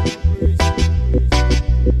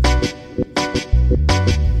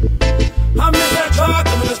 I'm Mr. Jah,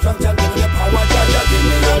 give me the strength and give me the power. Jah, give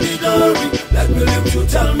me all the glory. Let me live to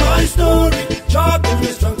tell my story. Jah, give me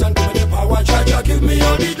the strength and give me the power. Jah, give me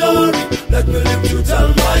all the glory. Let me live to tell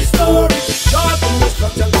my story. Jah, give me the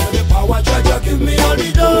strength and give me the power. Jah, give me all the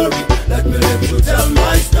glory. Let me live to tell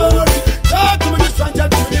my story. Jah, give me the strength and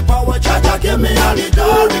give me the power. Jah, give me all the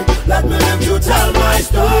glory. Let me live to tell my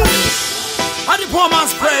story. And the poor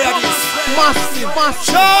man's prayer is massive.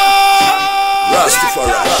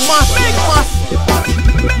 Rastafari. Massive.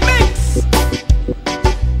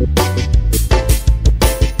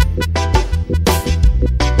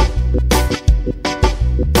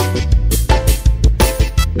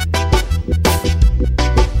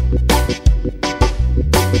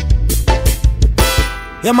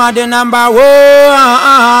 You're my the number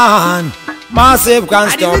one. Massive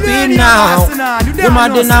can't stop it now. You're my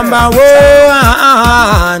the number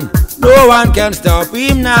one. No one can stop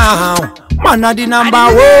him now. Man are the number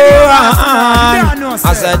one.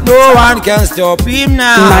 I said no one can stop him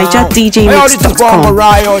now. NigerDJMix.com. This is Bomber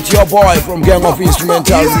Riot, your boy from Gang of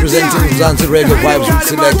Instrumental, representing Mzansi Reggae Vibes with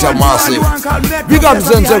Selector Massive. Big up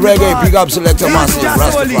Mzansi Reggae, big up Selector Massive,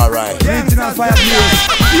 Rastafari.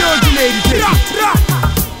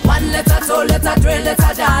 1 letter, 2 letter, 3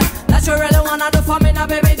 letter down. That you really wanna do for me now,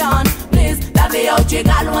 baby, done. Please, let me out, you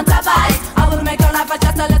girl want a bite. I will make your life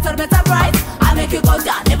just a little bit bright. I make you go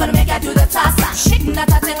down, never make you do the task. Shaking that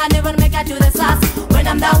thing, I never make you do the sass. When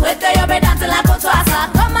I'm done with you, you'll be dancing like a twassa.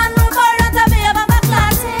 Come on, move around to me about my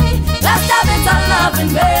classy. Just a bit of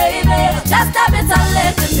loving, baby. Just a bit of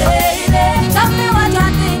living, baby. Tell me what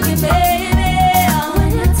you're thinking, baby.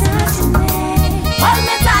 When you're touching me, hold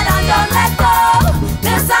me tight and don't let go.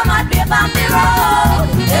 This I might be a bumpy road.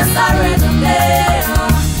 This a rhythm day,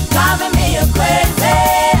 driving me crazy.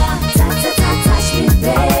 Touch me,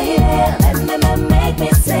 baby. Let me make me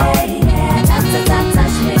say yeah.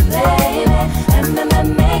 Touch me, baby. Let me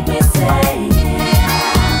make me say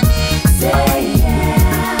yeah. Say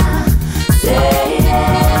yeah. Say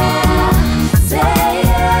yeah. Say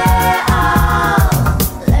yeah.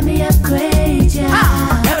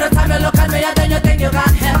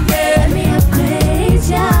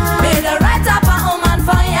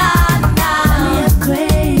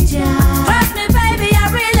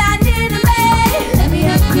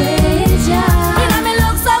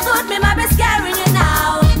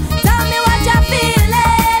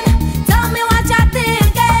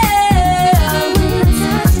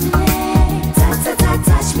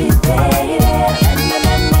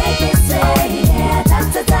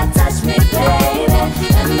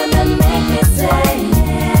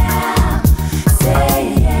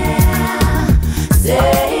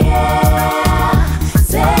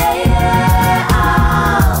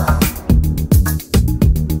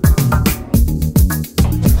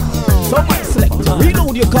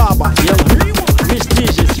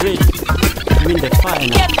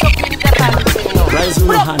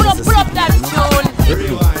 Put up that tune.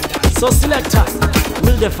 So selector,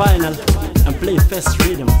 will the final and play first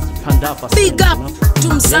rhythm. Big up to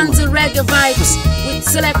Mzansi Reggae Vibes with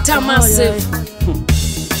Selector Massive.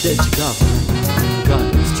 There you go.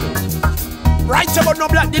 God is true. Right about no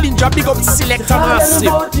black ninja, big up Selector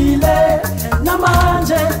Massive.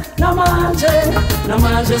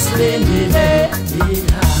 Namanje slendile.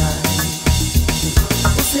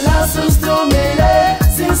 Usilasus domile,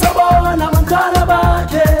 sinsabona abantwana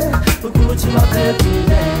bakhe, ukuthi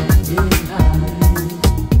baphephile.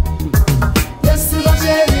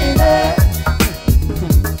 Yesibajelile,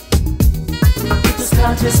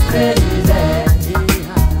 isikhathi siphelile.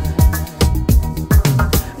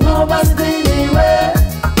 Nobody's diniwe,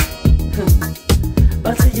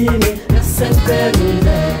 bathi yini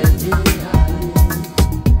yesempelile.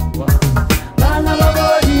 Bana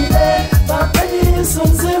babodile, bapeyisa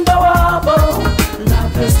umzimba wabo,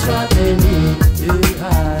 lapha esitradeni.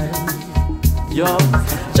 Yo,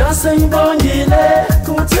 just ngibongile,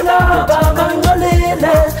 kuthi laba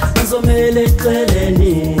bangcolile, bazomele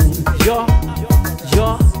eceleni. Yo,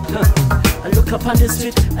 I look up on the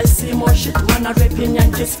street, I see more shit. Man are raping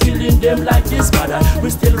and just killing them like this. But we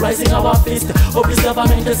still rising our fist. Hope this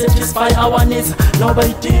government is satisfy our needs.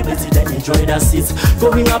 Nobody busy, they enjoy their seats.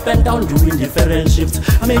 Going up and down, doing different shifts.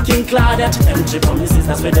 Making clear that empty promises.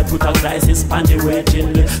 That's where they put a crisis on the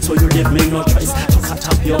waiting list. So you leave me no choice to cut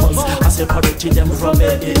up yours. I separated them from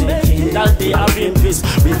making that they are in peace.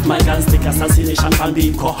 With my guns, take assassination,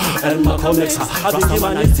 Palbico, and Malcolm X. I've been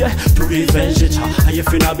given it to revenge it. And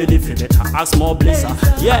if you not believe it, better ask more blesser.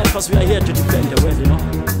 Yeah, cause we are here to defend the world, you know.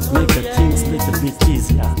 Make the things a little bit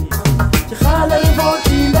easier.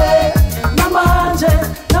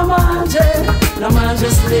 Namanje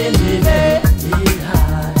slendile.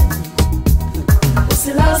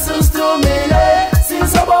 Usilasus domile,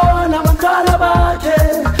 sinsabona abantwana bakhe,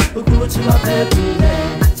 ukuthi baphephile.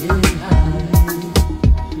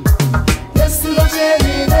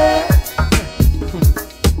 Yesibajelile,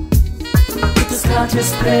 isikhathi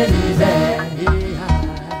siphelile.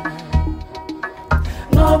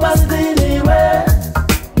 Nobody's diniwe,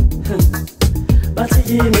 bathi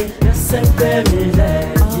yini yesempelile.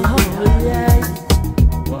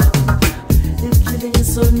 If killing is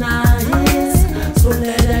so nice, so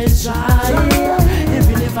let it try.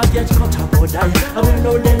 Even if I get caught up or die, I will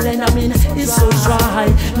know the lane I mean it's so dry.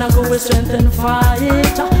 Now go with strength and fight.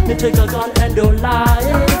 Me take a gun and don't lie.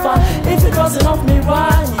 If it wasn't of me,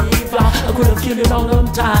 why? I could have killed you long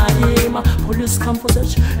time. Police come for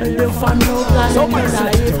search and live for no life. So my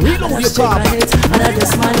life, reload your car. And I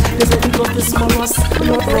just smile, cause I think of the small was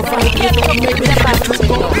no profile. Make me back to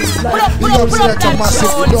go. You know, Selector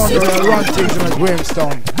Massive, you don't know I run things in a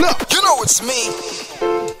Grahamstown. Look, you know it's me,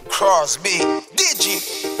 Crosby, Digi,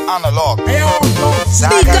 Analog. Big up to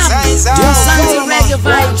Mzansi Reggae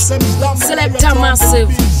Vibes, Selector Massive.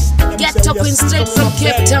 Get up in straight from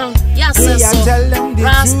Cape Town. Yes, sir.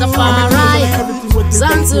 Rastafari,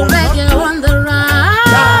 Mzansi Reggae on the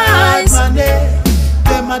rise. Bad money,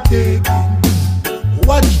 them a taking.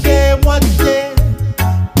 Watch them.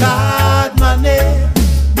 Bad money,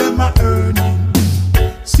 them a earning.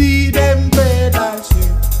 See them paid, I say.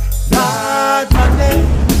 Bad money,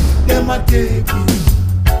 them a taking.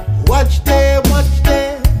 Watch them.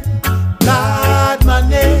 Bad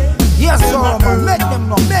money. Yes, sir, man, make them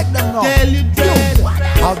know. Tell you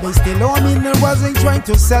how they still own me and wasn't trying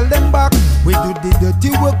to sell them back. We do the dirty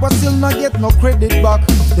work but still not get no credit back.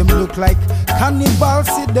 Them look like cannibals,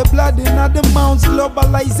 see the blood in the mouths.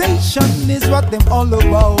 Globalization is what them all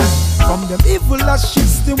about. From them evil as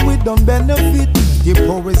system we don't benefit. The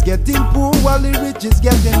poor is getting poor while the rich is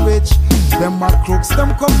getting rich. Them are crooks,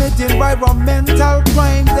 them commit environmental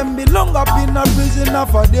crime. Them belong up in a prison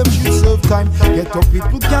for them should serve time. Get up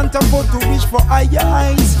people can't afford to reach for higher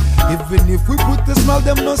heights. Even if we put the smell,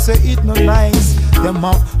 them no say it no nice. Them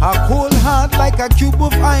have a cold heart like a cube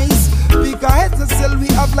of ice. Bigger heads and sell we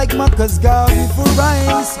have like Marcus Garvey for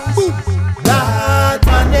rice. Boom. Bad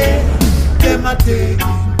money, them a taking.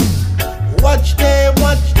 Watch them.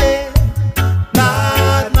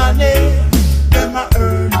 Bad money, them a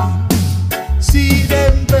earning. See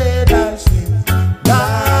them paid, I say.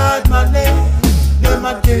 Bad money, them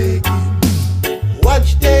a taking.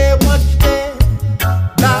 Watch them.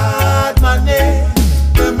 Bad money,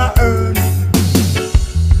 them a earning.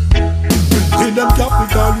 See them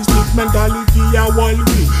capitalistic mentality a wall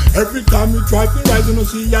we. Every time we try to rise, you know,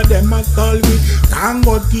 see ya, them a stall we. Can't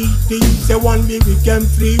go teach things, say one day we can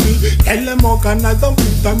free we. Tell them organize and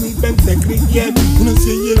put them in and segregate. You know,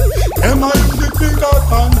 see it, them a use the finger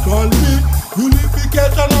control me.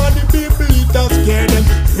 Unification of the people, it a scare them.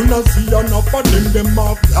 You know, see enough of them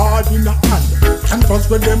have blood in the hand. And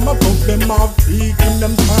trust with them a talk, them have freak in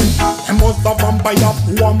them stand. Them must have vampire,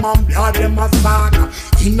 poor man, blood, them a sack.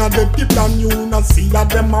 Inna the deep down, you know, see ya,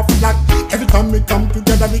 them a flock. Every time we come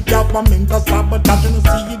together, the government a sabotage, you know,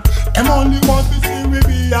 see it. Them only want to see we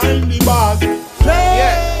behind the bars.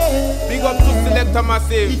 Yeah, big up to Selector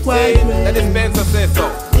Massive. Say that the Spencer says so.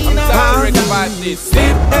 I'm sorry, reggae by this.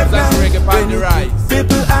 Mzansi reggae by the rise.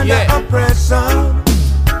 People under oppression.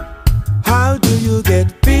 How do you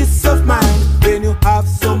get peace of mind when you have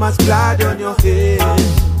so much blood on your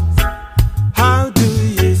hands? How do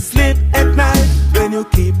you sleep at night when you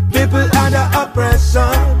keep people under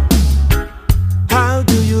oppression? How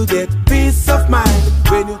do you get peace of mind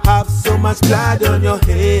when you have so much blood on your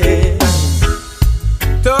hands?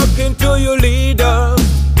 Talking to your leaders,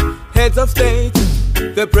 heads of state,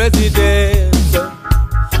 the president.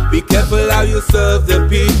 Be careful how you serve the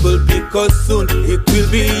people, because soon it will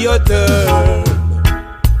be your turn.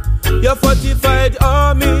 Your fortified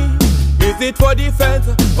army, is it for defense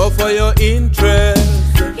or for your interest?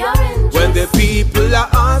 When the people are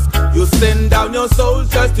asked, you send down your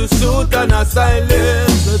soldiers to shoot and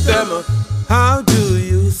silence them. How do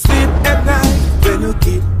you sleep at night when you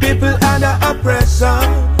keep people under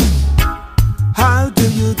oppression? How do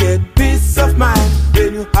you get peace of mind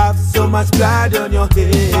when you have so much blood on your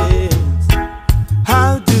hands?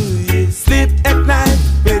 How do you sleep at night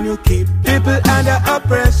when you keep people under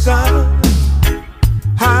oppression?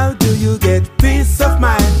 How do you get peace of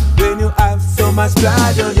mind when you have so much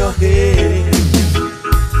blood on your hands?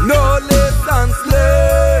 No lessons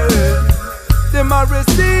learned, them a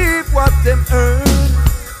receive what them earn.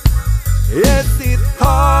 Yes, it's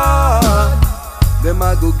hard, them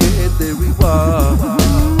a go get the reward.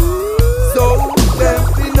 So them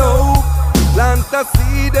we know, plant a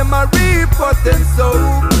seed, them a reap what them sow.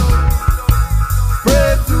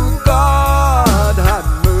 Pray to God, have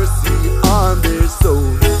mercy on their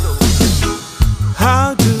soul.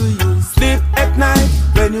 How do you sleep at night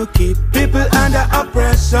when you keep people under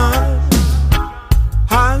oppression?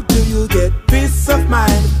 How do you get peace of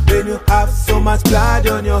mind when you have so much blood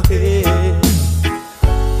on your head?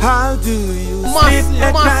 How do you sleep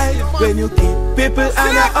at night when you keep people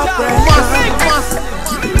under oppression?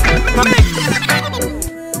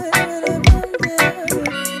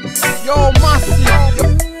 Yo, massive.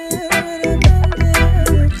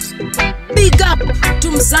 Big up to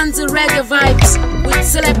Mzansi reggae vibes with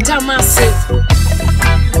Selector Massive.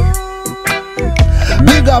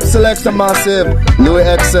 Big up Selector Massive, Louis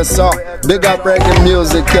XSR. Big up reggae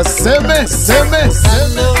music, you see me, see me,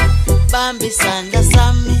 see me. Bambi sanda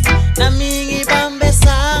sami, na mingi bambe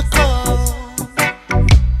sako.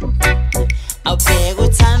 Awubheka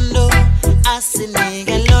uthando,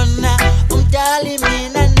 asinike lona, umdali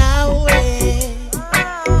mina nawe.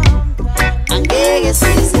 Angeke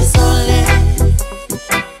sizisole,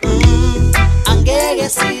 angeke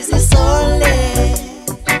sizisole,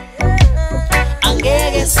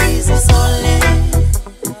 angeke sizisole,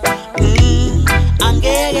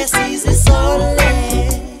 angeke sizisole.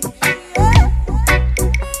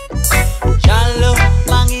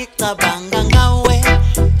 Banga ngawe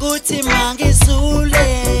kuthi mangizule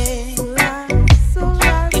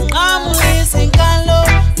inqamulisa inkalo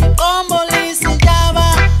iqombolisa intaba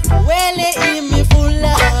wele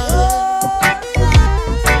imifula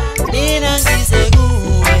mina ngize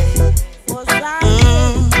kuwe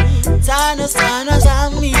thano thano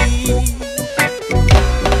zami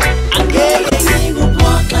angeke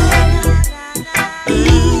ngikuphoxe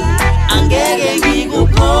angeke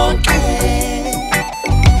ngikuphoxe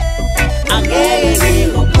angeke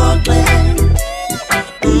ngikuphoxe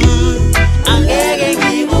angeke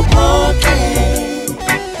ngikuphoxe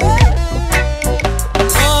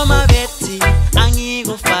noma bethi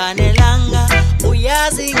angikufanelanga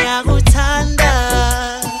uyazi ngiyakuthanda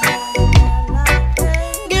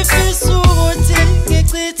ngifisa ukuthi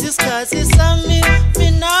ngichithe isikhathi sami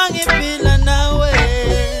mina ngiphila nawe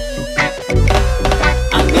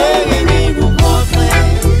angeke ngikuphoxe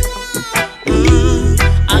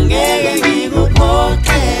angeke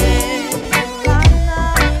ngikuphoxe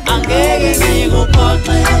angeke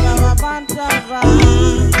ngikuphoxe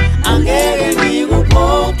angeke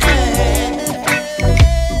ngikuphoxe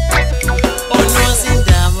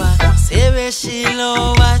onozindaba sebeshilo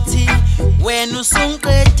bathi wena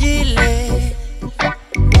usungiqedile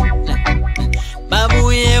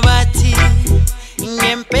babuye bathi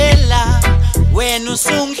ngempela umuntu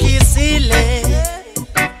sungihlisile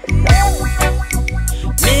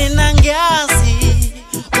mina ngiyazi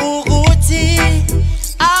ukuthi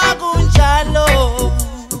akunjalo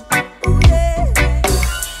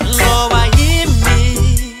ngoba yimi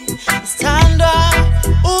sithandwa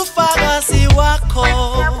ufakazi wakho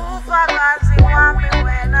ufakazi wami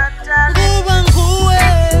wena kuba nguwe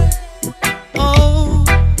oh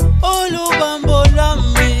olubambo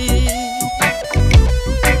lwami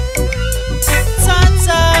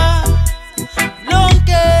tata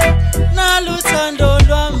lonke naluthando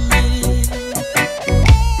lwami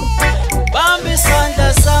bambi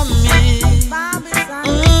sandla sami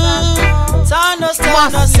thando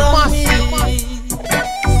sandla sami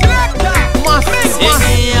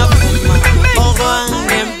sengiyavuma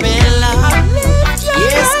okwangempela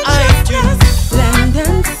yes I do land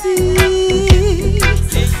and sea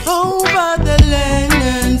over the land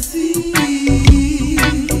and sea.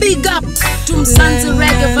 Big up to Mzansi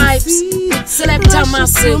Reggae Vibes with Selector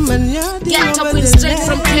Massive. Get up in straight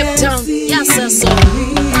from Cape Town. Yes, sir.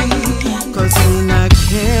 Cause we not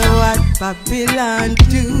care what Babylon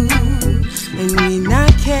do, and we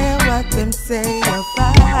not care what them say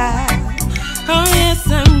about. Oh yes,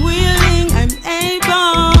 I'm willing, I'm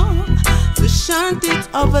able to shunt it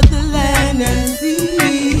over the land and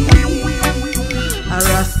sea. A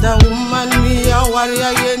Rasta woman, me a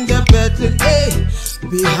warrior in the battle. Hey,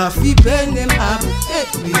 we have to bend them up. Hey,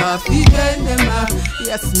 we have to bend them up.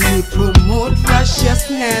 Yes, me promote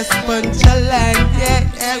righteousness, bunch of land.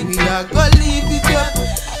 Yeah, we are gonna leave it up.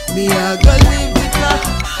 Me are gonna leave it up.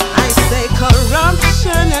 I say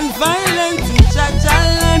corruption and violence in Jaja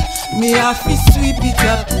land. Me have to sweep it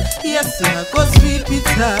up. Yes, I go sweep it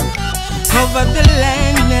up. Over the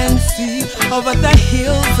land and sea, over the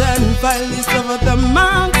hills and valleys, over the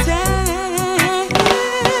mountains.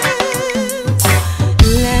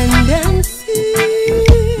 Land and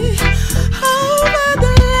sea, over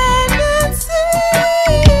the land and sea.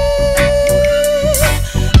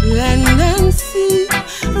 Land and sea,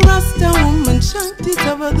 Rasta woman chant it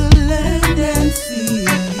over the land and sea.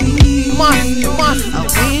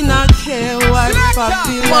 We not care what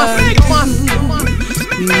Babylon do.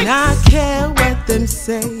 We not care what them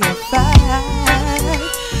say about.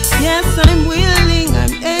 Yes, I'm willing,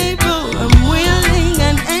 I'm able, I'm willing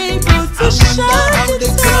and able to shout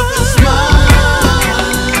it out.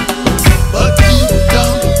 But deep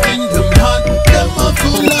down in them heart, them are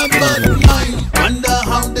full of bad mind. Wonder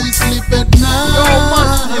how they sleep at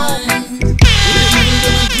night.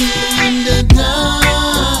 In the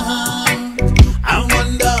dark, I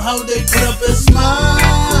wonder how they put up a smile.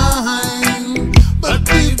 But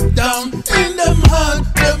deep down in them heart,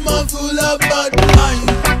 them are full of bad mind.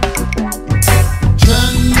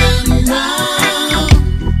 Chant them down,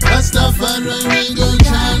 Rastafari we go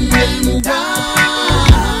chant them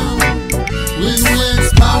down. With words,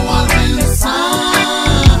 power and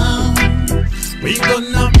sound, we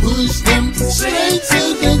gonna push them straight to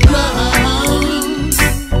the ground.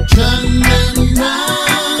 Chant them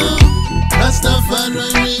down, Rastafari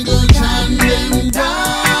we go chant them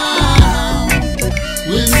down.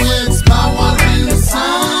 With words, power and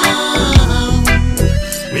sound,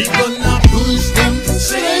 we gonna push them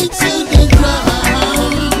straight to the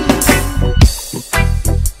ground.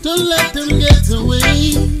 Don't let them get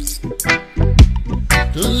away.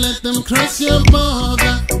 Don't let them cross your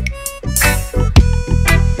border.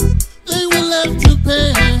 They will have to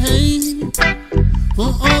pay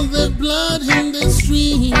for all the blood in the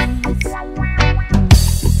streets.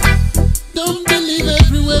 Don't believe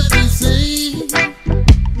every word they say.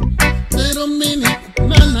 They don't mean it.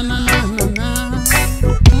 Nah, nah, nah, nah, nah, nah.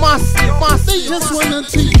 They just wanna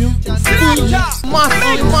take you fully.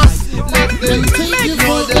 Let them take you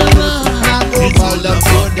for the ride. All the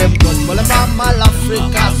good, them gospel, mama,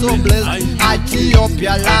 Africa so blessed.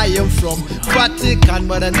 Ethiopia, I am from Vatican,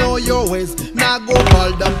 but I know your ways. Now go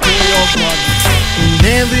call them to your God. In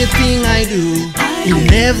everything I do,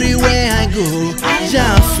 in everywhere I go,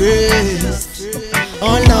 Jah first.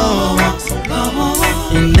 Oh Lord.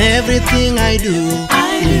 In everything I do,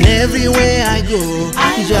 in everywhere I go,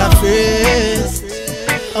 Jah first.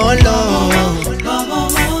 Oh Lord.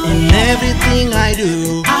 In everything I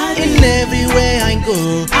do, in everywhere I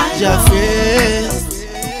go, Jah first.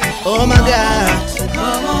 Oh my God.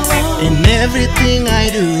 In everything I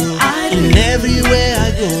do, in everywhere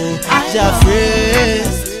I go, Jah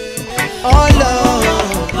first. Oh Lord.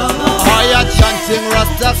 Khaya chanting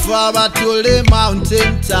Rasta Rastafari to the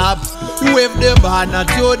mountain top. Wave the banner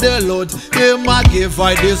to the Lord. Him a give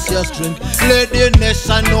I this your strength. Let the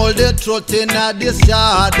nation hold the truth in a this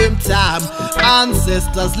yard him time.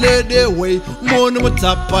 Ancestors lay the way. Moon with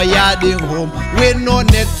up a yarding home. We no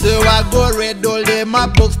net to I go read all them a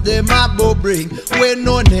books them a go bring. We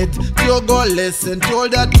no net to go listen to all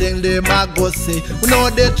the thing them a go say. We know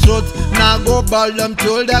the truth now go ball them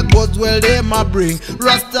to the goods well them a bring.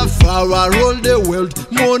 Rastafari roll the world.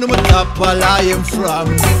 Moon with up a lie from.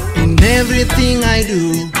 In everything I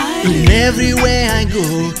do, in everywhere I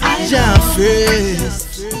go, Jah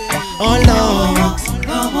first, oh Lord.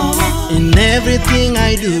 In everything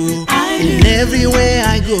I do, in everywhere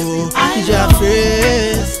I go, Jah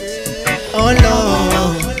first, oh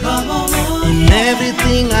Lord. In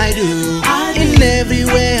everything I do, in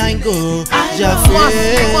everywhere I go, Jah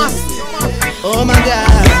first, oh my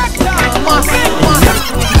God.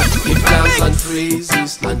 Give thanks and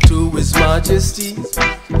praises unto His Majesty.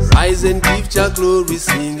 Rise and give Jah glory,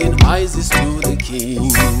 singing praises to the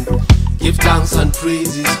King. Give thanks and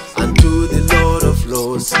praises unto the Lord of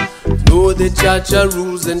Lords. Know that Jah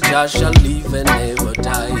rules and Jah shall live and never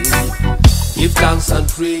die. Give thanks and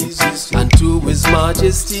praises unto His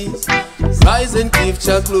Majesty. Rise and give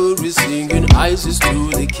Jah glory, singing praises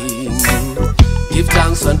to the King. Give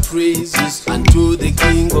thanks and praises unto the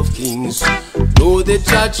King of Kings. Know that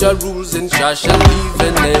Jah rules and Jah shall live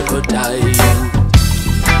and never die.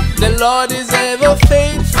 The Lord is ever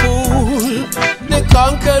faithful. The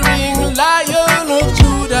conquering Lion of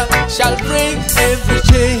Judah shall break every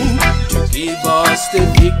chain to give us the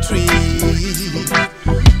victory.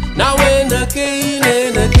 Now and again,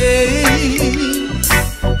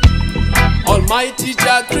 Almighty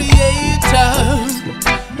Jah Creator,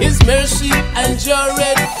 His mercy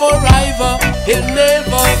endureth forever. He'll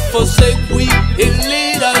never forsake we. He'll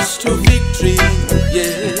lead us to victory.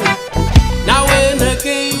 Yeah. Now and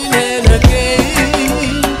again.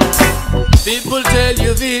 People tell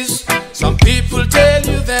you this, some people tell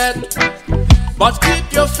you that, but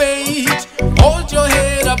keep your faith, hold your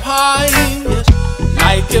head up high.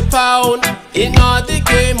 Like a pound in the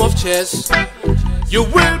game of chess, you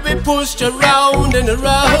will be pushed around and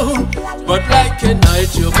around, but like a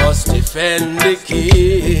knight you must defend the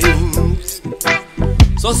king.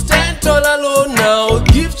 So stand tall alone now,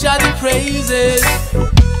 give Jah the praises.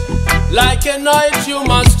 Like a knight you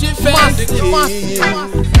must defend the king.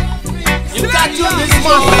 You got to be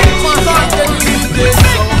strong, can't believe this.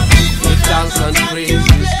 Give thanks and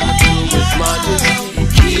praises unto His Majesty.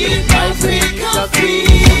 Rise and give Jah glory.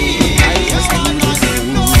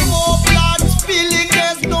 No more blood spilling,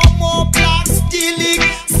 there's no more blood stealing.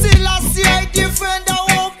 Still I see I defend the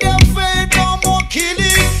hope, their faith, no more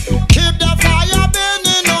killing. Keep the fire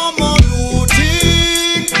burning, no more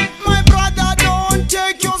looting. My brother, don't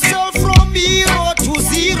take yourself from 0 to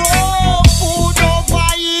 0. Food over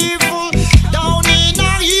evil, down in a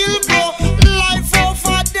hill, bro. Life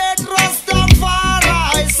over dead,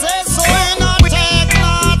 Rastafari say so. When I take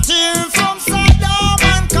nothing from Saddam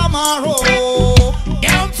and Camaro,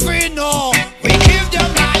 I'm free now, we give them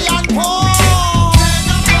lion paw.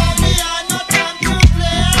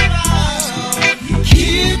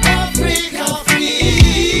 Keep Africa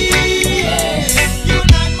free.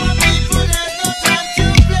 Unite my people, there's no time to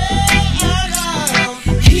play around.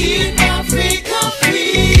 Keep Africa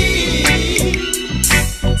free.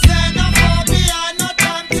 Xenophobia, no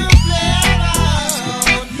time to play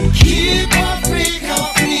around. Keep Africa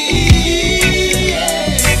free.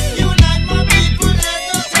 Unite my people, there's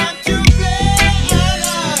no time to play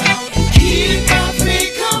around. Keep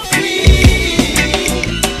Africa free.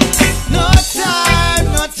 No time,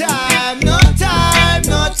 no time, no time,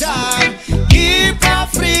 no time. Keep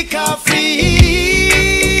Africa free.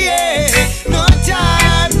 No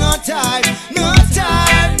time, no time, no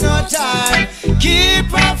time, no time.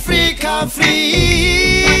 Keep Africa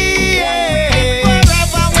free.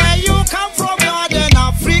 Wherever where you come from, you're an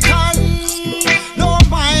African. No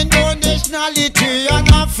mind, no nationality, an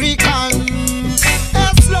African.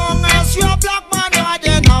 As long as you're black man,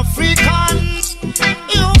 you're an African.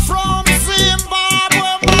 You from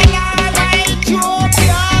Zimbabwe, Malawi,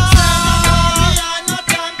 Ethiopia. No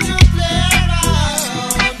time to play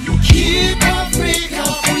around. Keep Africa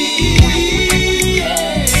free.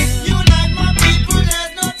 Unite my people,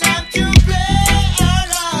 there's no time to play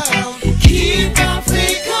around. Keep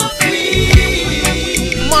Africa free.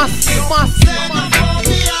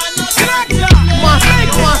 Xenophobia, no time to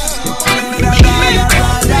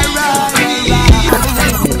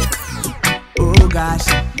Oh gosh,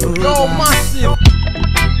 Yo, massive.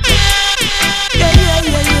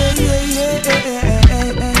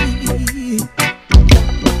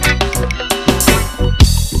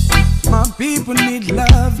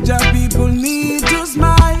 people need to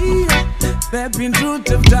smile. They've been through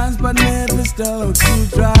tough times but never stop to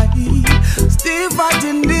try. Still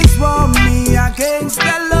fighting this for me, I can't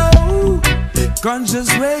stay low. Conscious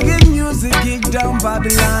reggae music kick down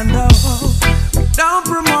Babylon, no. Don't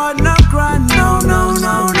promote no crime, no, no,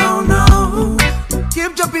 no, no, no.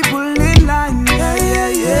 Keep your people in line, yeah, yeah,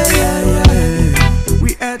 yeah, yeah, yeah.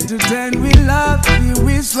 We entertain, we love,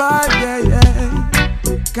 we strive, yeah, yeah.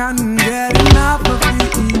 Can't get enough of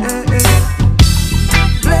it, yeah, yeah.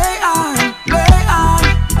 Play on,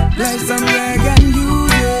 play some reggae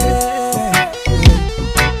music.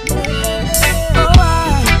 Oh,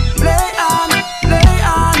 play on,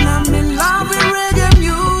 I'm in love with reggae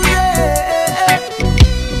music.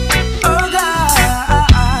 Oh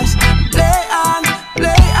gosh, play on,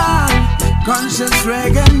 conscious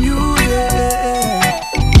reggae music.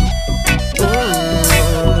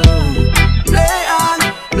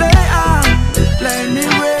 Play me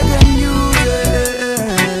reggae music.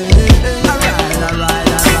 Alright.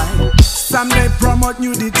 Some they promote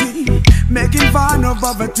nudity, making fun of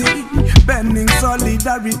poverty, bending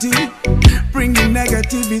solidarity, bringing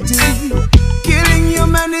negativity, killing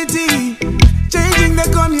humanity, changing the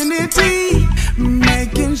community,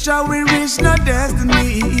 making sure we reach no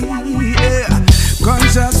destiny. Yeah.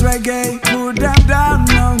 Conscious reggae, put them down,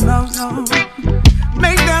 no, no, no.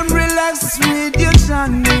 Make them relax with your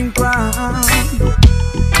shining crown.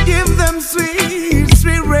 Give them sweet,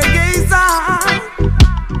 sweet reggae sound.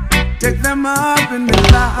 Take them up in the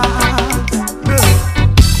clouds.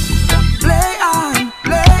 Play on,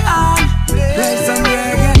 play some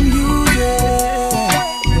reggae music.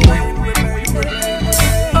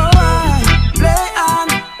 Oh, play on,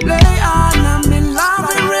 I'm in love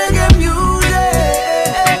with reggae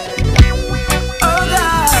music. Oh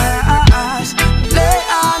gosh, play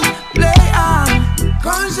on,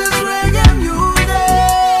 conscious reggae music.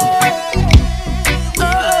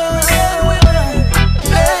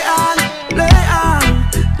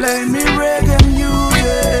 Play me reggae music.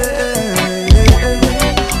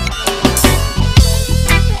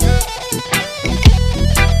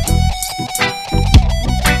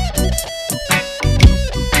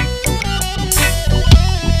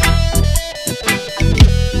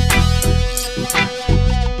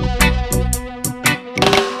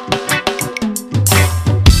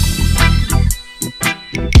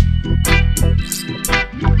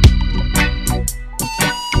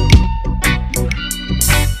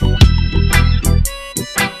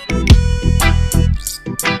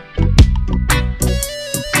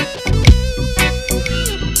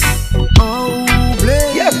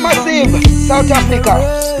 South Africa,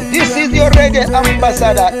 this is your reggae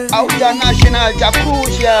ambassador, Outer National, the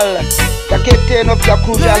Crucial, the captain of the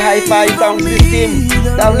Crucial Hi-Fi sound system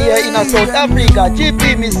down here in South Africa.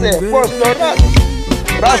 GP me say, first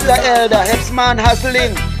Rasta Elder, Hepsman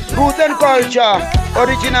Hustling, Roots and Culture,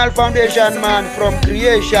 original foundation man from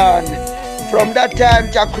creation. From that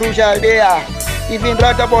time, the Crucial there. Even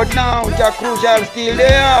right about now, the Crucial still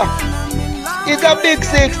there. It's a big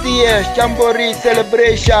 60 years Jamboree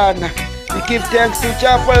celebration. We give thanks to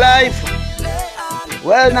Jah for life.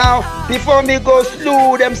 Well now, before me go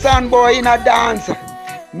slew them sound boy in a dance,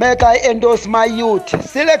 make I endorse my youth.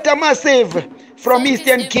 Selector Massive from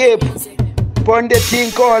Eastern Cape. Pon the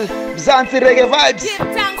thing called Mzansi Reggae Vibes.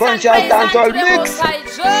 Conscious Dancehall Mix.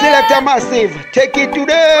 Selector Massive. Take it to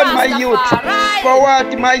them, my youth.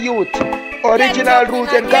 Forward, my youth. Original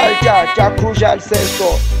roots and culture. Jah Crucial says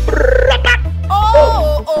so.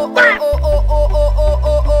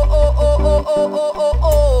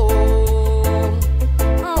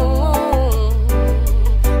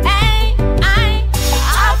 Hey,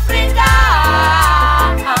 Africa,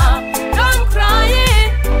 don't cry.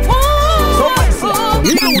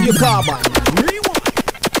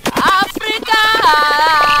 Africa,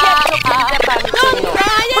 don't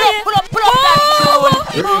cry.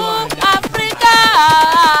 Africa,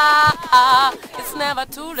 it's never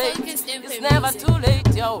too late. It's never too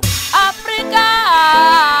late, yo. Africa,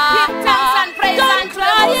 give thanks and praise and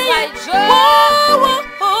cry.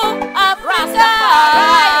 Africa,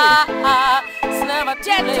 it's never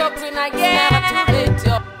too late. It's never too late,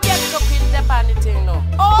 yo. Get up in the panic thing now.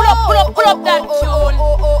 Pull up that tune.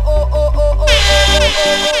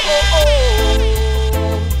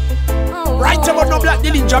 Right about no Black the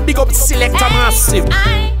Ninja, big up Selector Massive.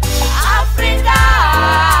 Africa,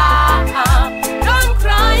 don't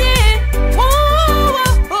cry.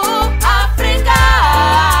 Africa,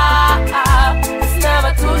 it's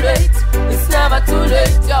never too late. It's never too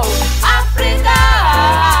late, yo. Africa,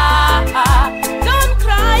 don't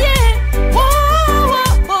cry.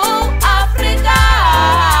 Africa,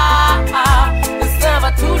 it's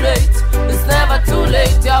never too late.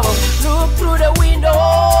 through the window,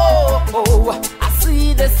 I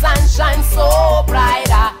see the sunshine so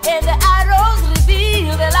brighter, and the arrows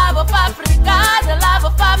reveal the love of Africa, the love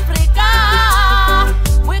of Africa.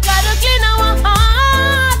 We gotta clean our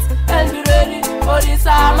hearts and be ready for this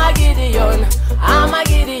Armageddon,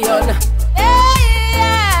 Armageddon.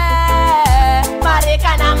 Yeah,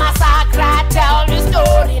 Marikana massacre, tell the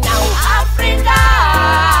story now, Africa.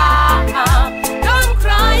 Don't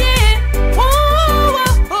cry,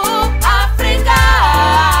 Africa.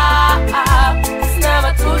 It's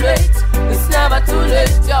never too late. It's never too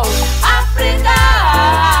late, yo. Africa.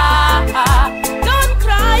 Don't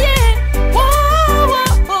cry,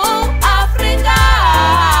 Africa.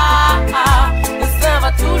 It's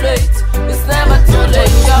never too late. It's never too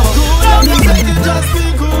late, yo. Just be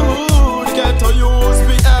good. Get to use,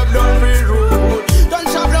 behave, don't be rude. Don't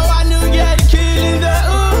shop no one you get killed in the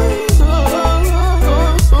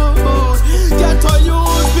Get to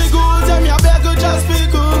use, be good. Them ya beg you just be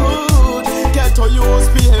good. Get to use,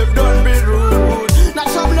 behave, don't be rude. Not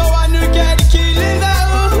shop no one you get killed in the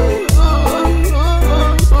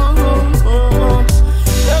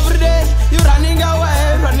Every day you running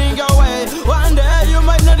away, running away. One day you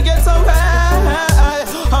might not get somewhere.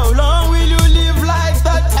 How long will you live like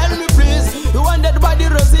that? Tell me please. You wanted by the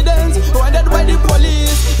residents, you wanted by the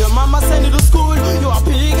police. Your mama sent you to school, you are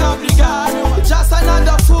picking up the gun. Just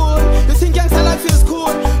another fool. You think gangster life is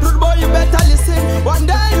cool? Rude boy, you better listen. One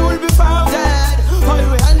day you will be found dead, or you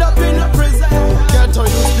will end up in a prison. Get to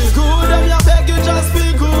use, be good, and I beg you just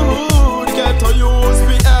be good. Get to use,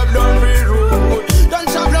 behave, don't be rude. Don't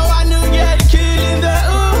shop no one you get killed in the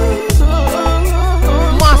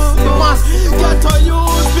Get to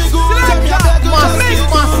use, be good, and I beg you just be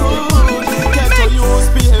good. Get to use,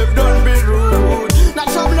 behave, don't be rude. Not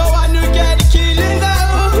shop no one you get killed in the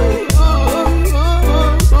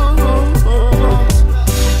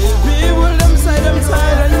people them side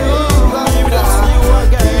and you. Leave them see you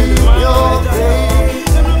again.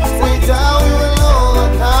 Without you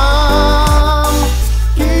overcome.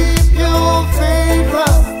 Keep your faith,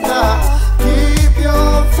 Rasta. Keep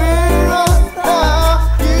your faith, Rasta.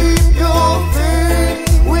 Keep your faith.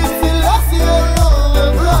 We still see you on the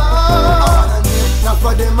ground. Not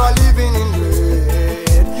for them are living in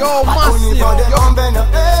dread. Yo, Only for them on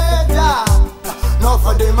not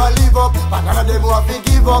for them I live up, but none of them want to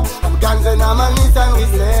give up. I'm guns and I'm and we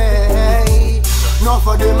say. Not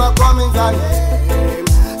for them are coming and name.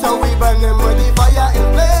 So we burn them with the fire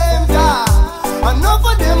and flames. And not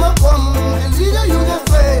for them are coming, the leader you just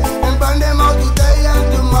say. And burn them out today and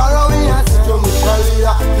tomorrow we are set. So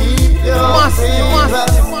keep your faith,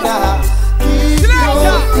 Rasta. Keep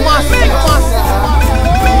your faith, Rasta.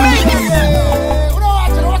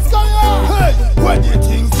 What's going on? Hey, what do you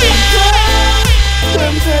think?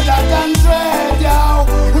 Them say that and dread, yo.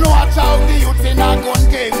 You know watch out the youth in a gun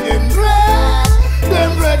game.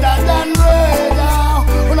 Them dread that and dread, yo.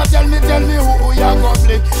 You know tell me who you go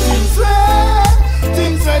play.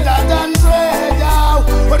 Things dread that and dread, yo.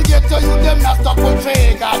 But get to you, them not stop on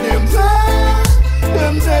trade. Cause them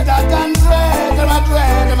dread that and dread. Them a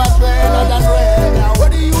dread that and dread, yo. What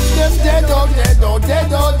the youth them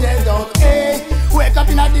dead out, hey. Wake up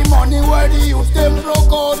in the morning where the youth them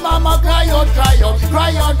broke out. Mama cry out,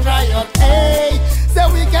 hey. So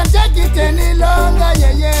we can take it any longer,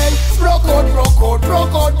 yeah. Broke out,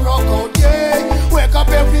 yeah. Wake up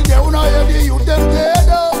every day, you know the youth them dead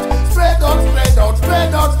out. Spread out.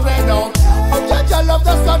 Oh, judge, I love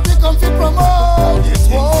the stuff we come to promote.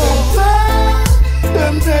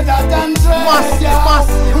 Them dread that and dread, yeah.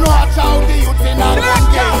 You know watch out the youth in a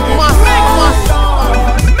game.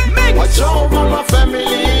 Watch over my family,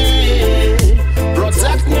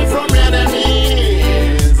 protect me from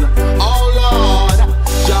enemies. Oh Lord,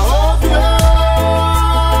 Jehovah,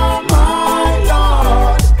 my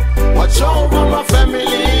Lord. Watch over my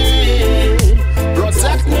family,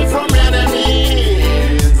 protect me from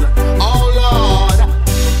enemies. Oh Lord,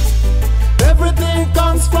 everything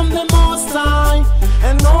comes from the Most High,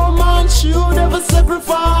 and no man should ever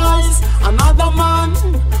sacrifice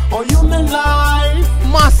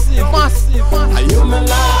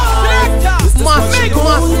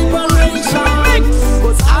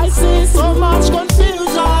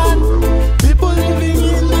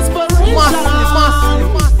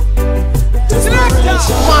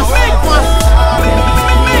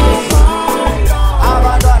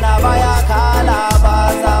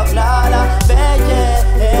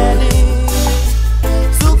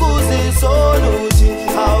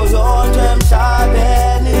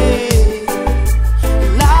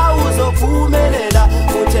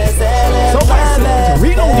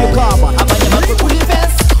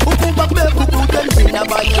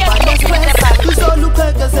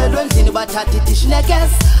bathatha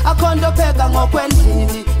idishnekes akhondo pheka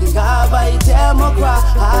ngokwendlini ngaba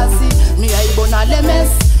idemocracy miyayibona le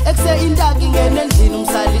mess ekuse indaki ngene endlini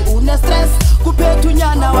umsali une stress kuphethe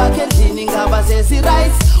unyana wakhe endlini ngaba sezi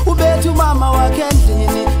rights ubethu mama wakhe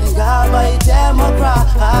endlini ngaba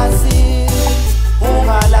idemocracy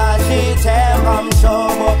ungalahli themba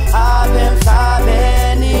mhlobo apha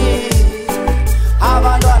emhlabeni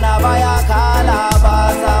abantwana bayakhala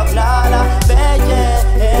basakulala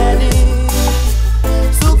betyeni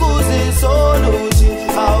sukuzisoluthi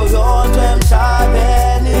awuyonto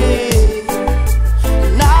emhlabeni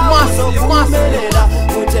nawe sokumelela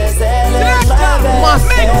uthezele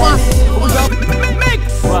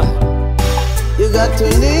You got to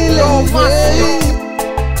kneel and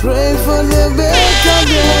pray for the better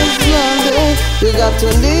days, Lord. You got to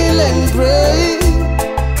kneel and pray,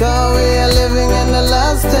 'cause we are living in the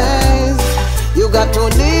last days. You got to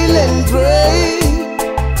kneel and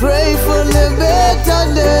pray for the better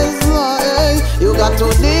days, Lord. You got to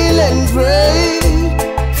kneel and pray,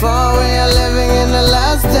 for we are living in the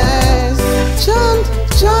last days. Chant,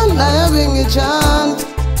 chant, I have a chant.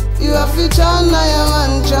 You have to chant, I have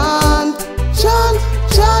one chant. Chant,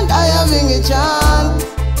 chant, I have a chant.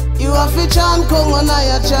 You have to chant, come on,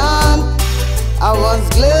 I chant. I was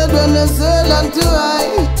glad when they said unto I,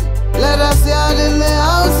 let us yard in the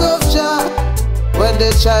house of Jah, where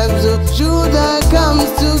the tribes of Judah comes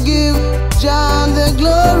to give Jah the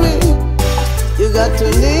glory. You got to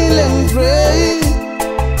kneel and pray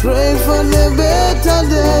for the better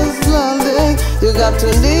days, Lord. You got to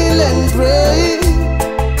kneel and pray,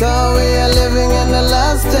 'cause we are living in the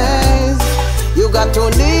last days. You got to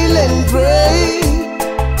kneel and pray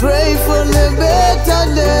for the better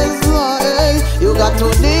days, Lord. You got to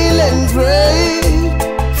kneel and pray,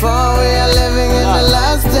 for we are living in the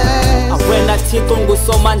last days. Wena Thixo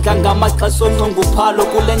ngusomandla ngamaxesha onxunguphalo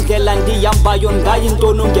kule ndlela ndihambayo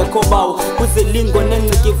ngayintoni ungekho bawo kuzilingo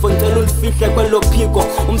nencikifo ndicela ulifihle kwelo phiko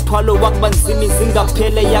umthwalo wakuba nzima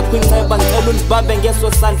zingaphele yakho inceba ndicela ulibambe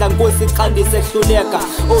ngeso sandla nkosi xa ndisehluleka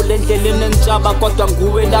ole ndleleni entshaba kodwa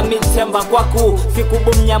nguwe lami ithemba kwakho fika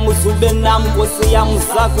ubumnyama uzube nam nkosi yam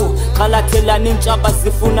zaku xalathelana intshaba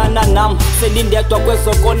zifunana nam selindedwa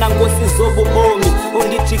kwezokona nkosi zobubomi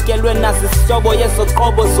undijikelwe nazi isihlobo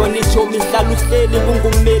yezoqobo zona itshomi hlala uhleli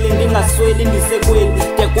ungummeli ndingasweli ndisekweli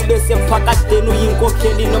de kube sephakadeni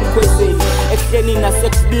uyinkokheli nomkhwezeli ekuhleni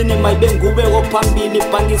nasekubini mayibe nguwe ophambili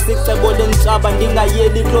bhangisa icebo lentshaba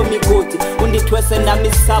ndingayeli kuloo migodi undithwese nami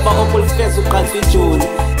isaba okulifeza uqantswa ijoni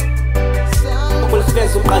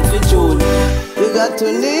okulifeza uqantswa ijoni. You got to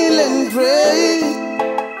kneel and pray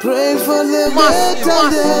for the better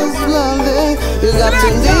days, Lord. You got to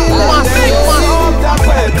kneel and pray,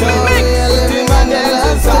 'cause we are living in the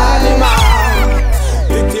last time.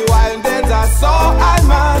 Pretty wild days are so high,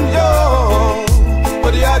 man, yo.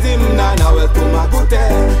 But you have him now, welcome my good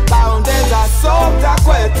day. Bound days are so dark,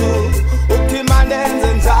 where to Ukimanens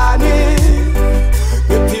and Zani.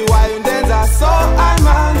 Pretty wild days are so high,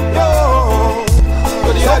 man, yo.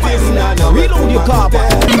 But you have him now, welcome my good day.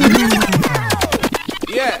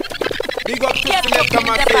 Yeah, big up to Selector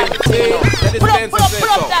Massive, see, that is Benson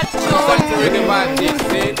Selector. Mzansi reggae man, see,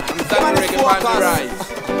 Mzansi reggae man to rise.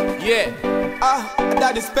 Yeah.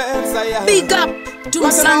 That is Spencer, yeah. Big up to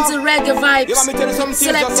Mzansi reggae vibes.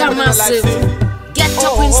 Selector Massive. Get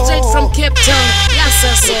up and straight from Cape Town. Yes,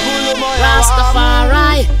 sir.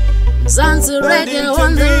 Rastafari. Mzansi reggae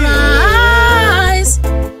on the rise.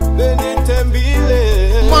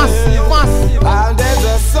 Massive, massive. And there's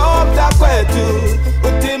a soap that way too.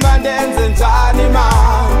 Utimandens and Johnny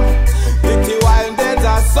man. Pretty wild days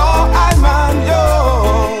are so high, man,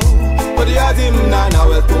 yo. But you have him now,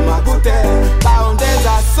 welcome my good day. Bound days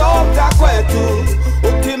are so dark way too.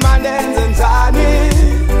 Utimandens and Johnny.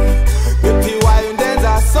 Pretty wild days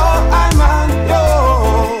are so high, man,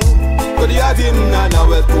 yo. But you have him now,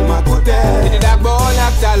 welcome my good day. Did that bone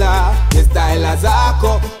actala, the style as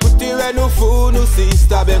ako. Wenu funu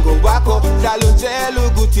sister bengo wako Jalujelu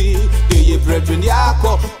guti Diye brethren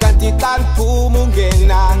yako Kanti kanpu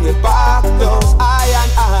mungena ngebakto I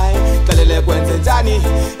and I Kalele kwenze jani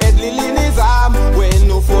Edlili nizam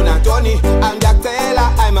Wenu funa toni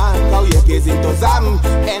Amjaktela ayman Kauye zinto zam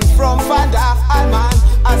And from fanda ayman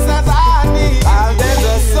Asazani And there's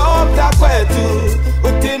a soap da kwetu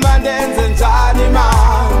Utimandens and jani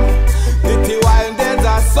man Niti wild days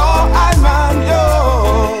are so ayman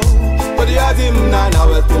yo But you have him now,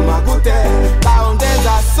 welcome my good day. Bound days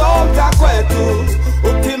are so dark, where to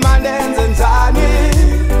Utimandens and Johnny.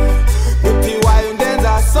 Uti wild days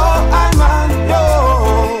are so high, man,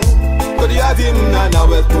 yo. But you have him now,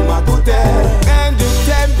 welcome my good day. And you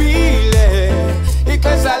can be late.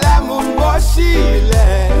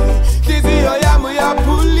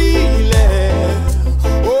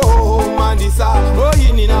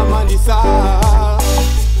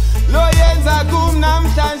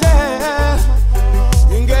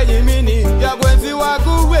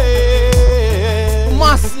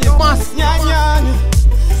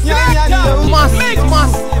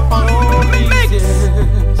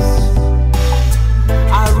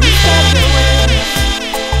 I respect the ways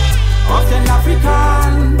of the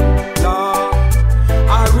African Lord.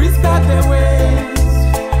 I respect the ways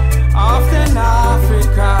of the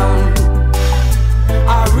African.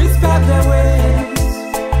 I respect the ways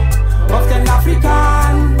of the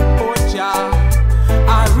African. Oh Jah, I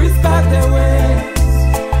respect the ways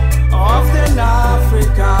of the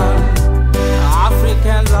African.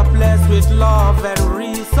 Africans are blessed with love and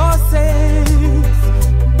resources,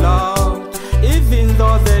 Lord. Even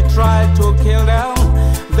though they try to kill them,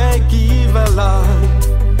 they give a love.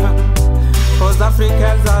 Cause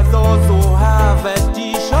Africans are those who have a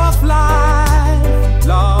dish of life,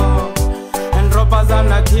 Lord. And robbers and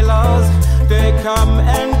the killers, they come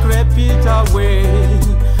and grab it away,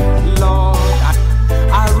 Lord.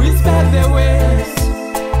 I respect the ways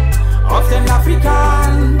of the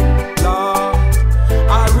African, Lord.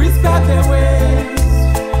 I respect the ways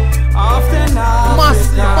of the African.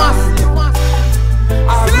 I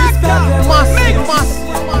respect the ways of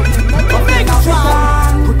the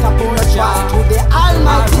African. Put up in a trust to the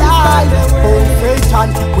Almighty Eye. Oh Satan,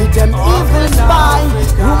 with them evil spine.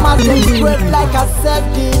 Rumors them spread like a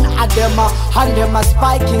sardine. And them a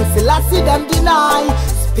spiking, Selassie them deny.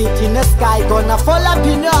 Spit in the sky, gonna fall up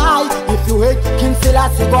in your eye. If you hate King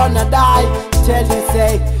Selassie, gonna die. Tell you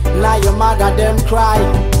say, now your mother them cry.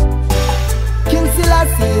 King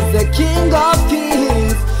Selassie is the King of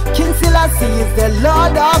Kings. King Selassie is the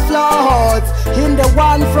Lord of Lords. Him the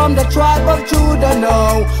one from the tribe of Judah,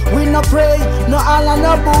 no. We no pray, no Allah,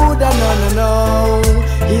 no Buddha, no, no, no.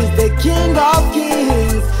 He's the King of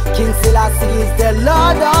Kings. King Selassie is the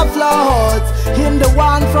Lord of Lords. Him the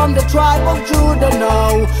one from the tribe of Judah,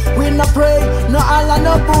 no. We no pray, no Allah,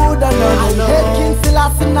 no Buddha, no, no, no. I hate King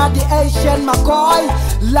Selassie, not the Asian McCoy.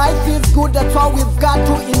 Life is good, that's why we've got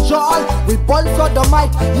to enjoy. We born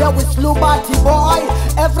sodomite, yeah, we slew Batty boy.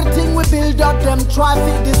 Everything we build up, them try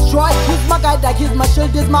to destroy. He's my guide, he's my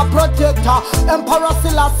shield, he's my protector. Emperor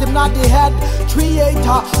Selassie, not the head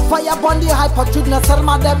creator. Fire burn the hypertrudeness,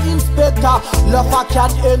 Serma them inspector. Love I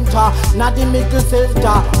can't enter, not the middle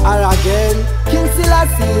center. And again, King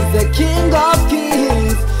Selassie is the King of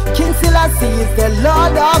Kings. King Selassie is the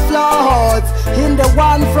Lord of Lords. Him the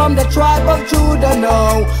one from the tribe of Judah,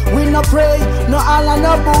 no. We no pray, no Allah,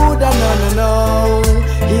 no Buddha, no, no, no.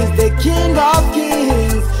 He's the King of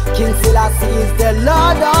Kings. King Selassie is the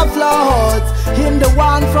Lord of Lords. Him the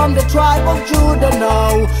one from the tribe of Judah,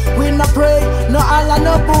 no. We no pray, no Allah,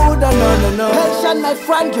 no Buddha, no, no, no. Patient, my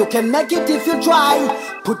friend, you can make it if you try.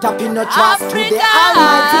 Put up in a trust to the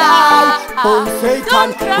Almighty Eye. Oh Satan,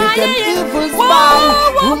 with them evil spine.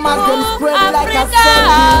 Rumors them spread like a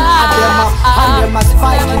sardine. And them a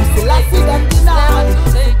spiking, Selassie them deny.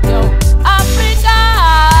 Africa,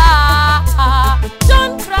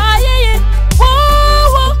 don't cry.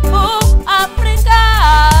 Whoa, Africa.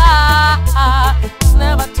 It's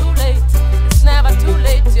never too late. It's never too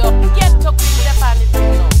late. Yo, get to bring the panic.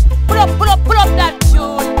 Pull up that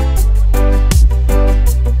tune.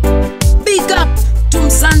 Big up to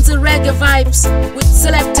Mzansi Reggae Vibes with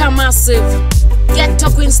Selector Massive. Get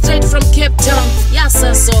talking straight from Cape Town. Yes,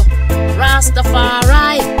 sir, so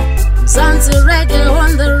Rastafari. Mzansi Reggae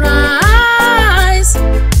on the rise.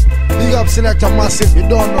 Big up Selector Massive. You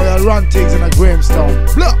don't know your run things in a Grahamstown.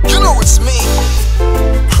 Blah. You know it's me,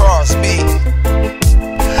 Crosby.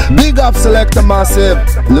 Big up Selector Massive,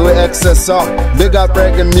 Louis Excessor. Big up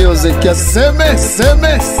reggae music. You see me, see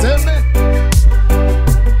me, see me.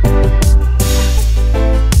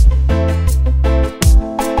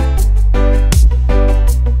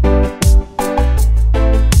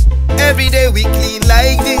 Every day we clean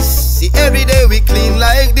like this. See, every day we clean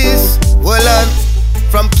like this. Well on,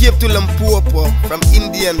 from Cape to Limpopo, from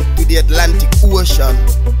Indian to the Atlantic Ocean,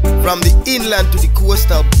 from the inland to the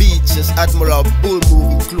coastal beaches, Admiral Bull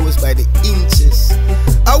moving close by the inches.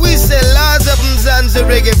 I will say lots of Mzansi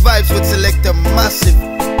Reggae Vibes with Selector Massive.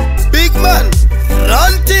 Big man,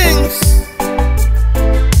 run things.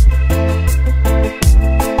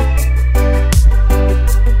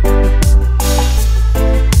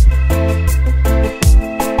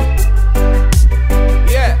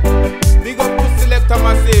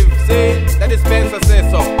 Massive, see, that is Spencer says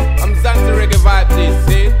so. I'm Mzansi Reggae Vibes, this,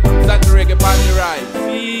 see, Mzansi Reggae on the rise.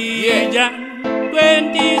 Yeah.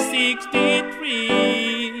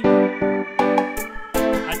 2063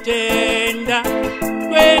 Agenda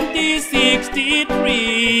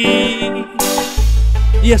 2063.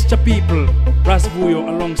 Yes, the people, Rasvuyo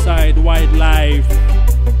alongside Wildlife.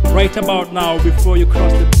 Right about now, before you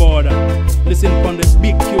cross the border, listen on the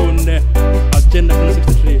big tune there. Gender from the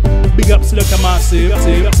 63. Big up Selector Massive.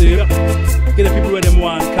 Get the people where them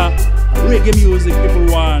want. Reggae music people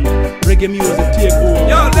want. Reggae music take over.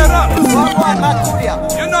 Yo, let up.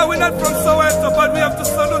 You know we're not from Soweto, but we have to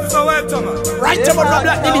salute Soweto, man. Right about the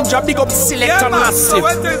Black Ninja, big up Selector Massive.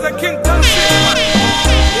 Soweto is a king township, man.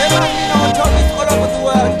 Yeah, man, you know, tourists all over the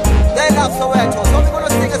world, they love Soweto. So we're gonna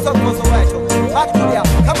sing a song for Soweto. Makuria,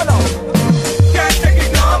 come on. Can't take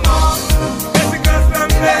it no more. It's because I'm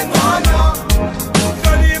playing more now.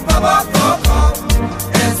 Don't leave Baba Coco.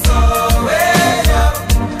 It's Soweto.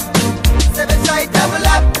 Seven side double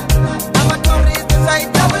up. I'm a tourist, the side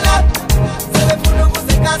double up. Seven full of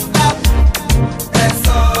music and stuff. It's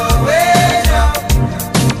Soweto.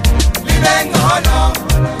 Living on now.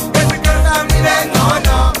 It's because I'm living on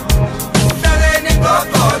now. Selling it for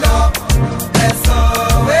Colo. It's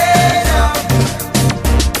Soweto.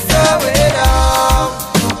 Soweto.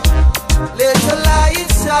 Little light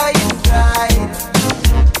shine bright.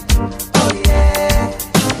 Oh yeah.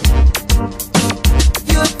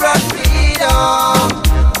 You brought freedom.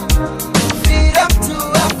 Freedom to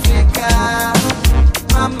Africa.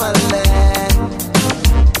 Mama land.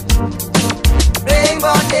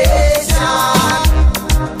 Rainbow nation.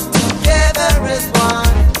 Together as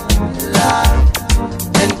one. Love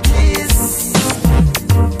and peace.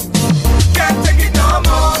 Can't take it no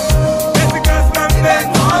more. It's because I'm living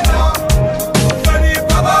on now. Don't leave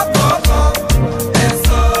Baba Coco. It's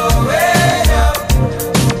Soweto.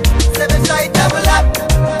 Seven side double up.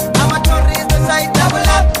 I'm a tourist, the side double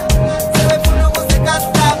up. Seven full of music and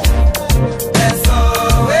stuff. It's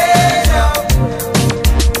Soweto.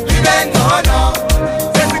 Living on now.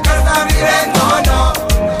 It's because I'm living on now.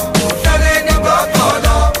 Selling it for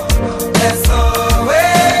Colo. It's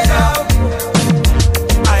Soweto.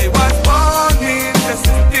 I was born in the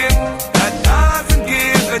system that doesn't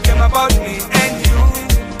give a damn about me and you.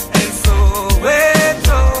 And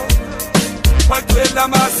Soweto. But well,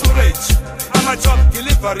 I'm a surage. I'm a job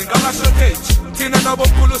delivering, I'm a shortage. Tina no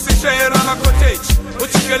bokulu si share, I'm a cottage.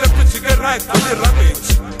 Uchigele kuchige right, I'm a rubbish.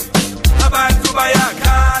 Abantu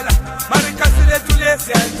bayakhala, marikasile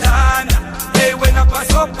tulesi yantana. Hey, when I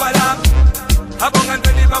pass up alarm, abonga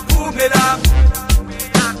ntweni baphume lapha.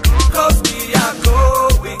 Cause we are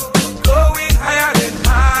going higher and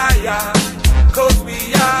higher. Cause we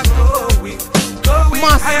are going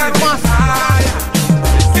higher and higher.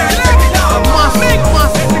 Can't take it no more.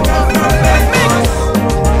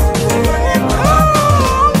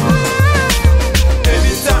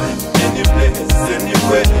 Anytime, any place,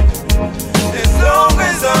 anywhere. As long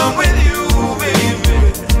as I'm with you, baby.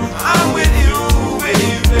 I'm with you,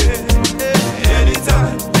 baby.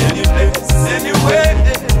 Anytime, any place, anywhere.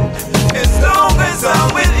 As long as I'm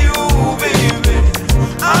with you, baby.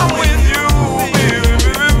 I'm with you,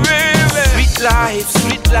 baby.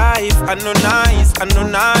 Sweet life, I know nice.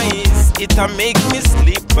 It'll make me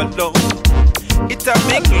sleep alone. It'll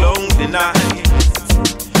make lonely nights.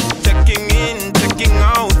 Checking in, checking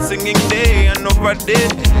out, singing day and over day.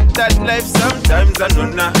 That life sometimes I know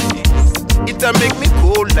nice. It'll make me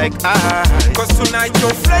cool like ice. Cause tonight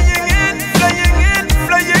you're flying in.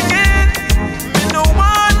 Me no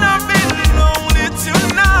wanna be lonely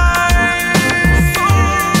tonight. So,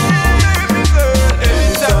 baby girl,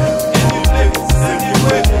 anytime, any place,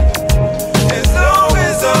 anywhere. As long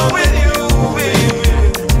as I'm with you,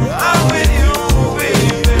 baby. I'm with you,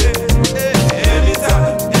 baby.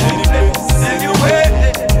 Anytime, any place, anywhere.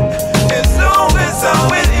 As long as I'm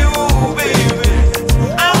with you, baby.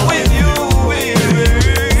 I'm with you, baby.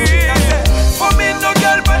 For me, no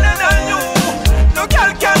girl better than you. No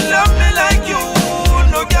girl can love me like you.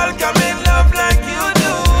 No girl can make love like you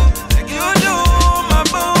do. Like you do, my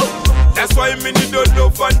boo. That's why me need your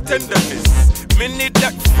love and tenderness. Me need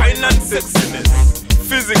that fine and sexiness.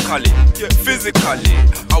 Physically, yeah, physically.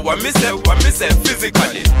 I want me say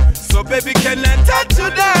physically. So baby, can I touch you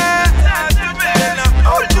there? Can I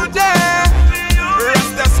hold you there?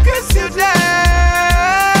 Rasta squeeze you there?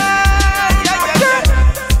 Okay.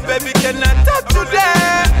 Baby, can I touch you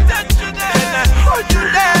there? Can I hold you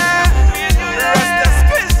there? Rasta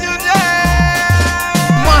squeeze you there?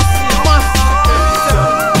 Massive.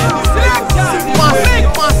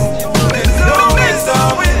 As long as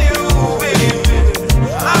I'm with you, baby.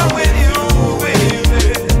 I'm with you, baby.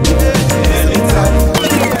 Anytime.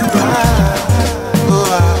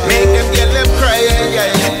 Make them get them cry,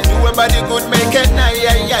 yeah. Do a body good, make it nice,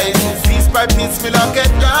 yeah. Piece by piece, me lock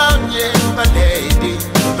it down, yeah. My lady,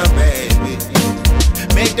 my baby.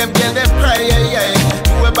 Make them get them cry, yeah.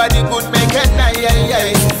 Do a body good, make it nice,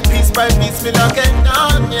 yeah. Piece by piece, me lock it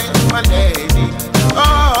down, yeah. My lady,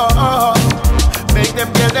 oh. Make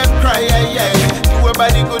them get them cry, yeah. Do a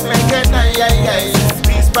body good make it nice.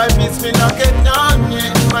 Piece by piece me knock it down, yeah,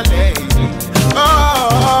 my lady.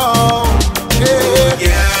 Oh, yeah.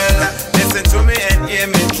 Girl, listen to me and hear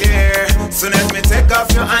me clear. Soon as me take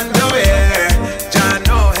off your underwear, John,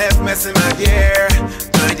 no have messing my dear,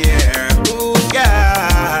 my dear. Ooh,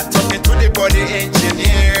 yeah, talking to the body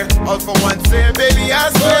engineer. All for one say, baby, I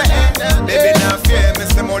swear. Baby, not fear,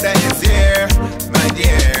 Mr. Mother is here, my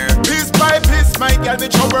dear. Piece by piece, my girl, me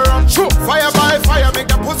trouble up. Fire by fire, make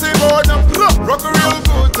the pussy burn up. Rock real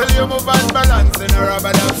good till you move and balance in a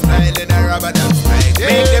rubber dub style, in a rubber dub style. Yeah.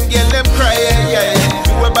 Make them girl them cry, yeah, yeah.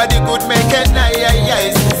 Do a body good, make it nice, yeah,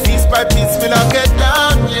 yeah. Piece by piece, me lock it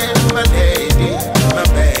down, yeah, my lady, my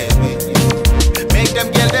baby. Make them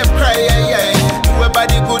girl them cry, yeah, yeah. Do a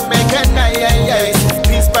body good, make it nice, yeah, yeah.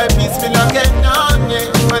 Piece by piece, me lock it down, yeah,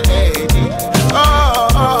 my lady. Oh,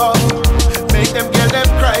 oh, make them girl them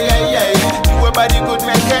cry, yeah, yeah. Do a body good,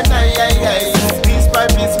 make it nice, yeah, yeah. Piece by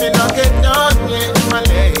piece, me lock it down, yeah, my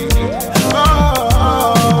lady. Oh,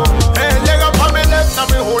 oh. Hey, leg up on me left, now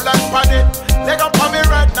me hold and pan it. Leg up on me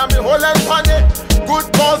right, now me hold and pan it. Good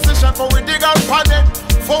position for we dig and pan it.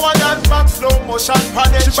 Forward and back, slow motion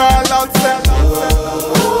pan it. She ball out, sell.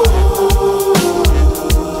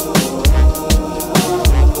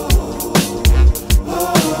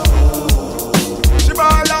 She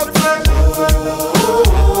ball out, sell.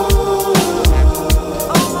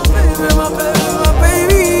 My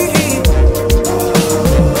baby.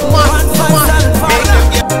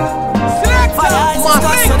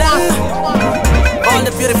 All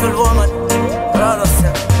the beautiful woman, proud of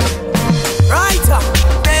yourself. Right up,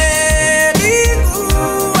 baby,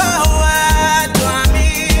 ooh, what do I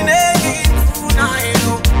mean?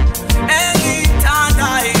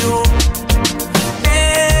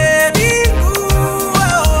 Baby, ooh,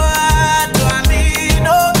 what do I mean?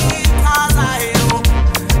 Oh, because I know,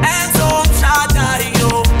 and so shall I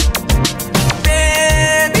know.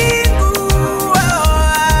 Baby, ooh,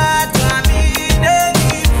 what do I mean?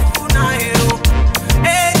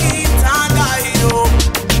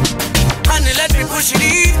 Honey, let me push it,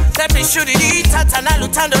 let me shoot it. Tatana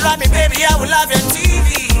Lutando me, baby, I will love your TV.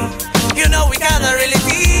 You know we gotta really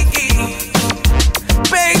dig it.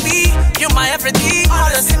 Baby, you my everything, all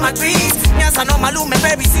that's in my dreams. Yes, I know my lume,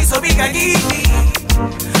 baby, see so big I need me.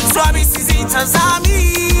 So I be seeing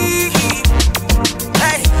Tazami.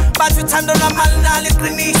 Hey, but you turn around my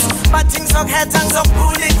little niece. But things are head and so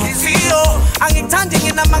cool in Kizio. I'm standing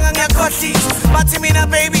in a manga coffee. But you mean a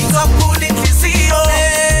baby so cool in Kizio.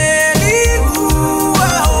 Baby, ooh,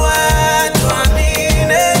 what do I mean?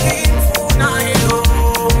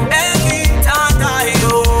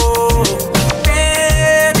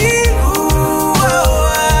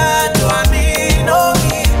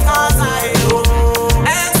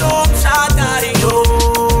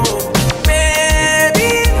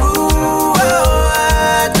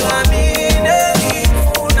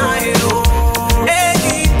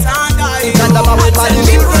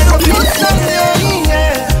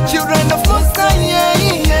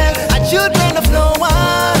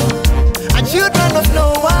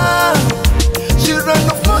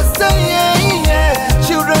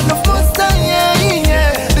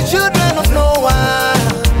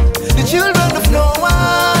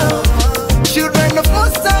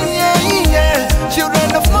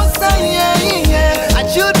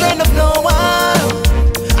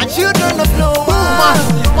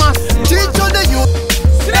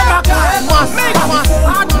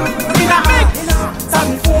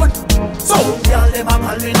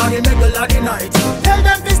 Tell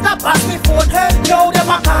them to stop pass me phone. Hey, yo, them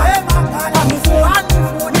a call. Pass me phone.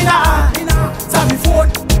 Me nah. Tell me phone.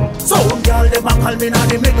 So girl, them a call me in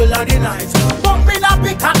the middle of the night. But me nah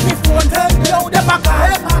pick up me phone. Hey, yo, them a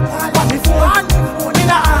call. Pass me phone. Me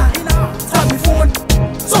nah. Tell me phone.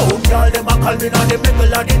 So girl, them a call me in the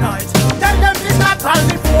middle of the night. Tell them to stop call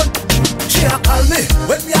me phone. She a call me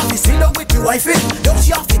when me have to sit down with me wifey. Yo,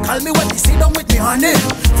 she have to call me when me sit down with me honey.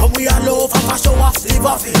 From we all over for show off sleeve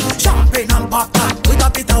off it. Champagne and popcorn with a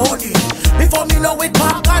bit of honey. Before me know it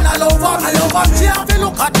back and all over. She have to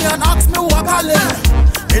look at me and ask me who I call it.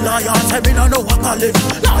 The lion say me no know what call it.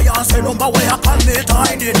 Lion say number where I call me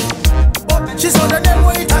tiny. But she saw the name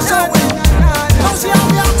where it a show it. Now she have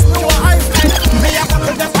to ask me what I feel. Me a go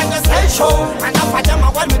to the say show. And I find them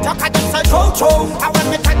when me talk at them say cho-cho. And when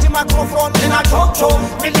me touch the microphone in a cho-cho.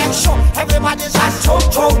 Me make sure everybody just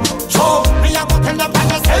cho-cho. Cho. Me a go to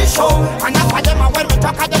the say show. And I find them when me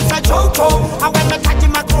talk at them say cho-cho. And when me touch the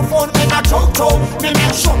microphone in a cho-cho. Me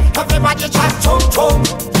make sure everybody just cho-cho.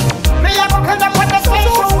 Me a go to the say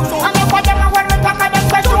show. And I find them when me talk at them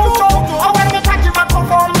say cho-cho. And when me touch the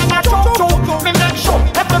microphone in a cho-cho. Me make sure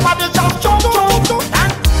everybody just cho-cho.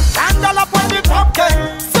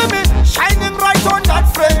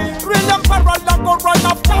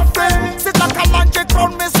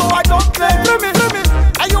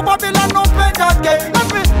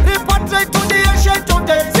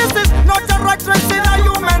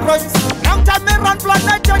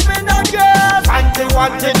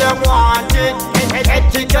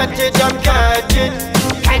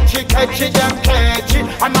 catchy, them catchy.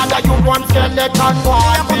 Another you want skeleton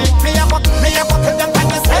party. Me a go tell them when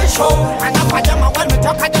they say show. And I find them when me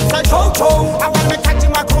talk and them say show. I want me catch the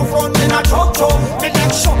microphone in a chow. Me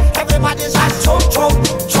next show, everybody's at chow.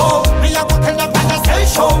 Me a go tell them when they say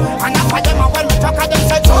show. And I find them when me talk and them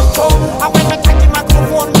say chow. I want me catch the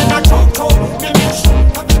microphone in a chow. Me next show,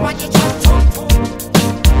 everybody's at chow.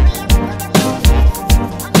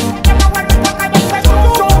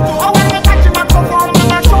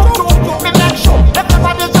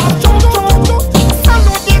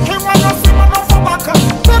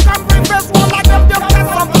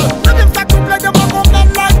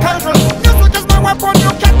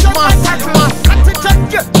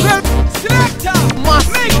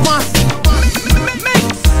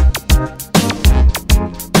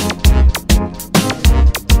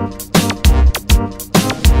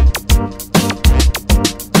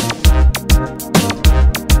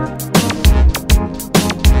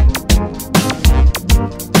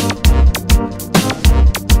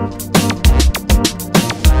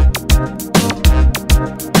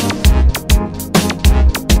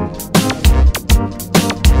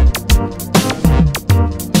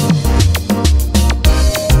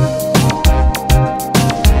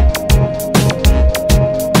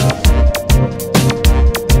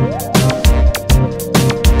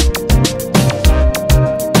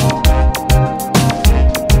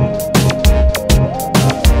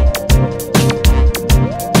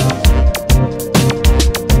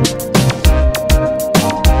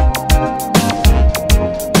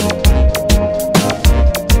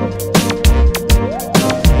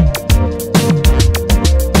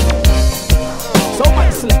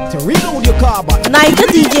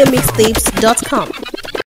 NigerDJMixtapes.com.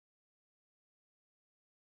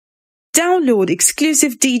 Download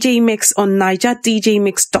exclusive DJ mix on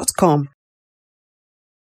NigerDJMix.com.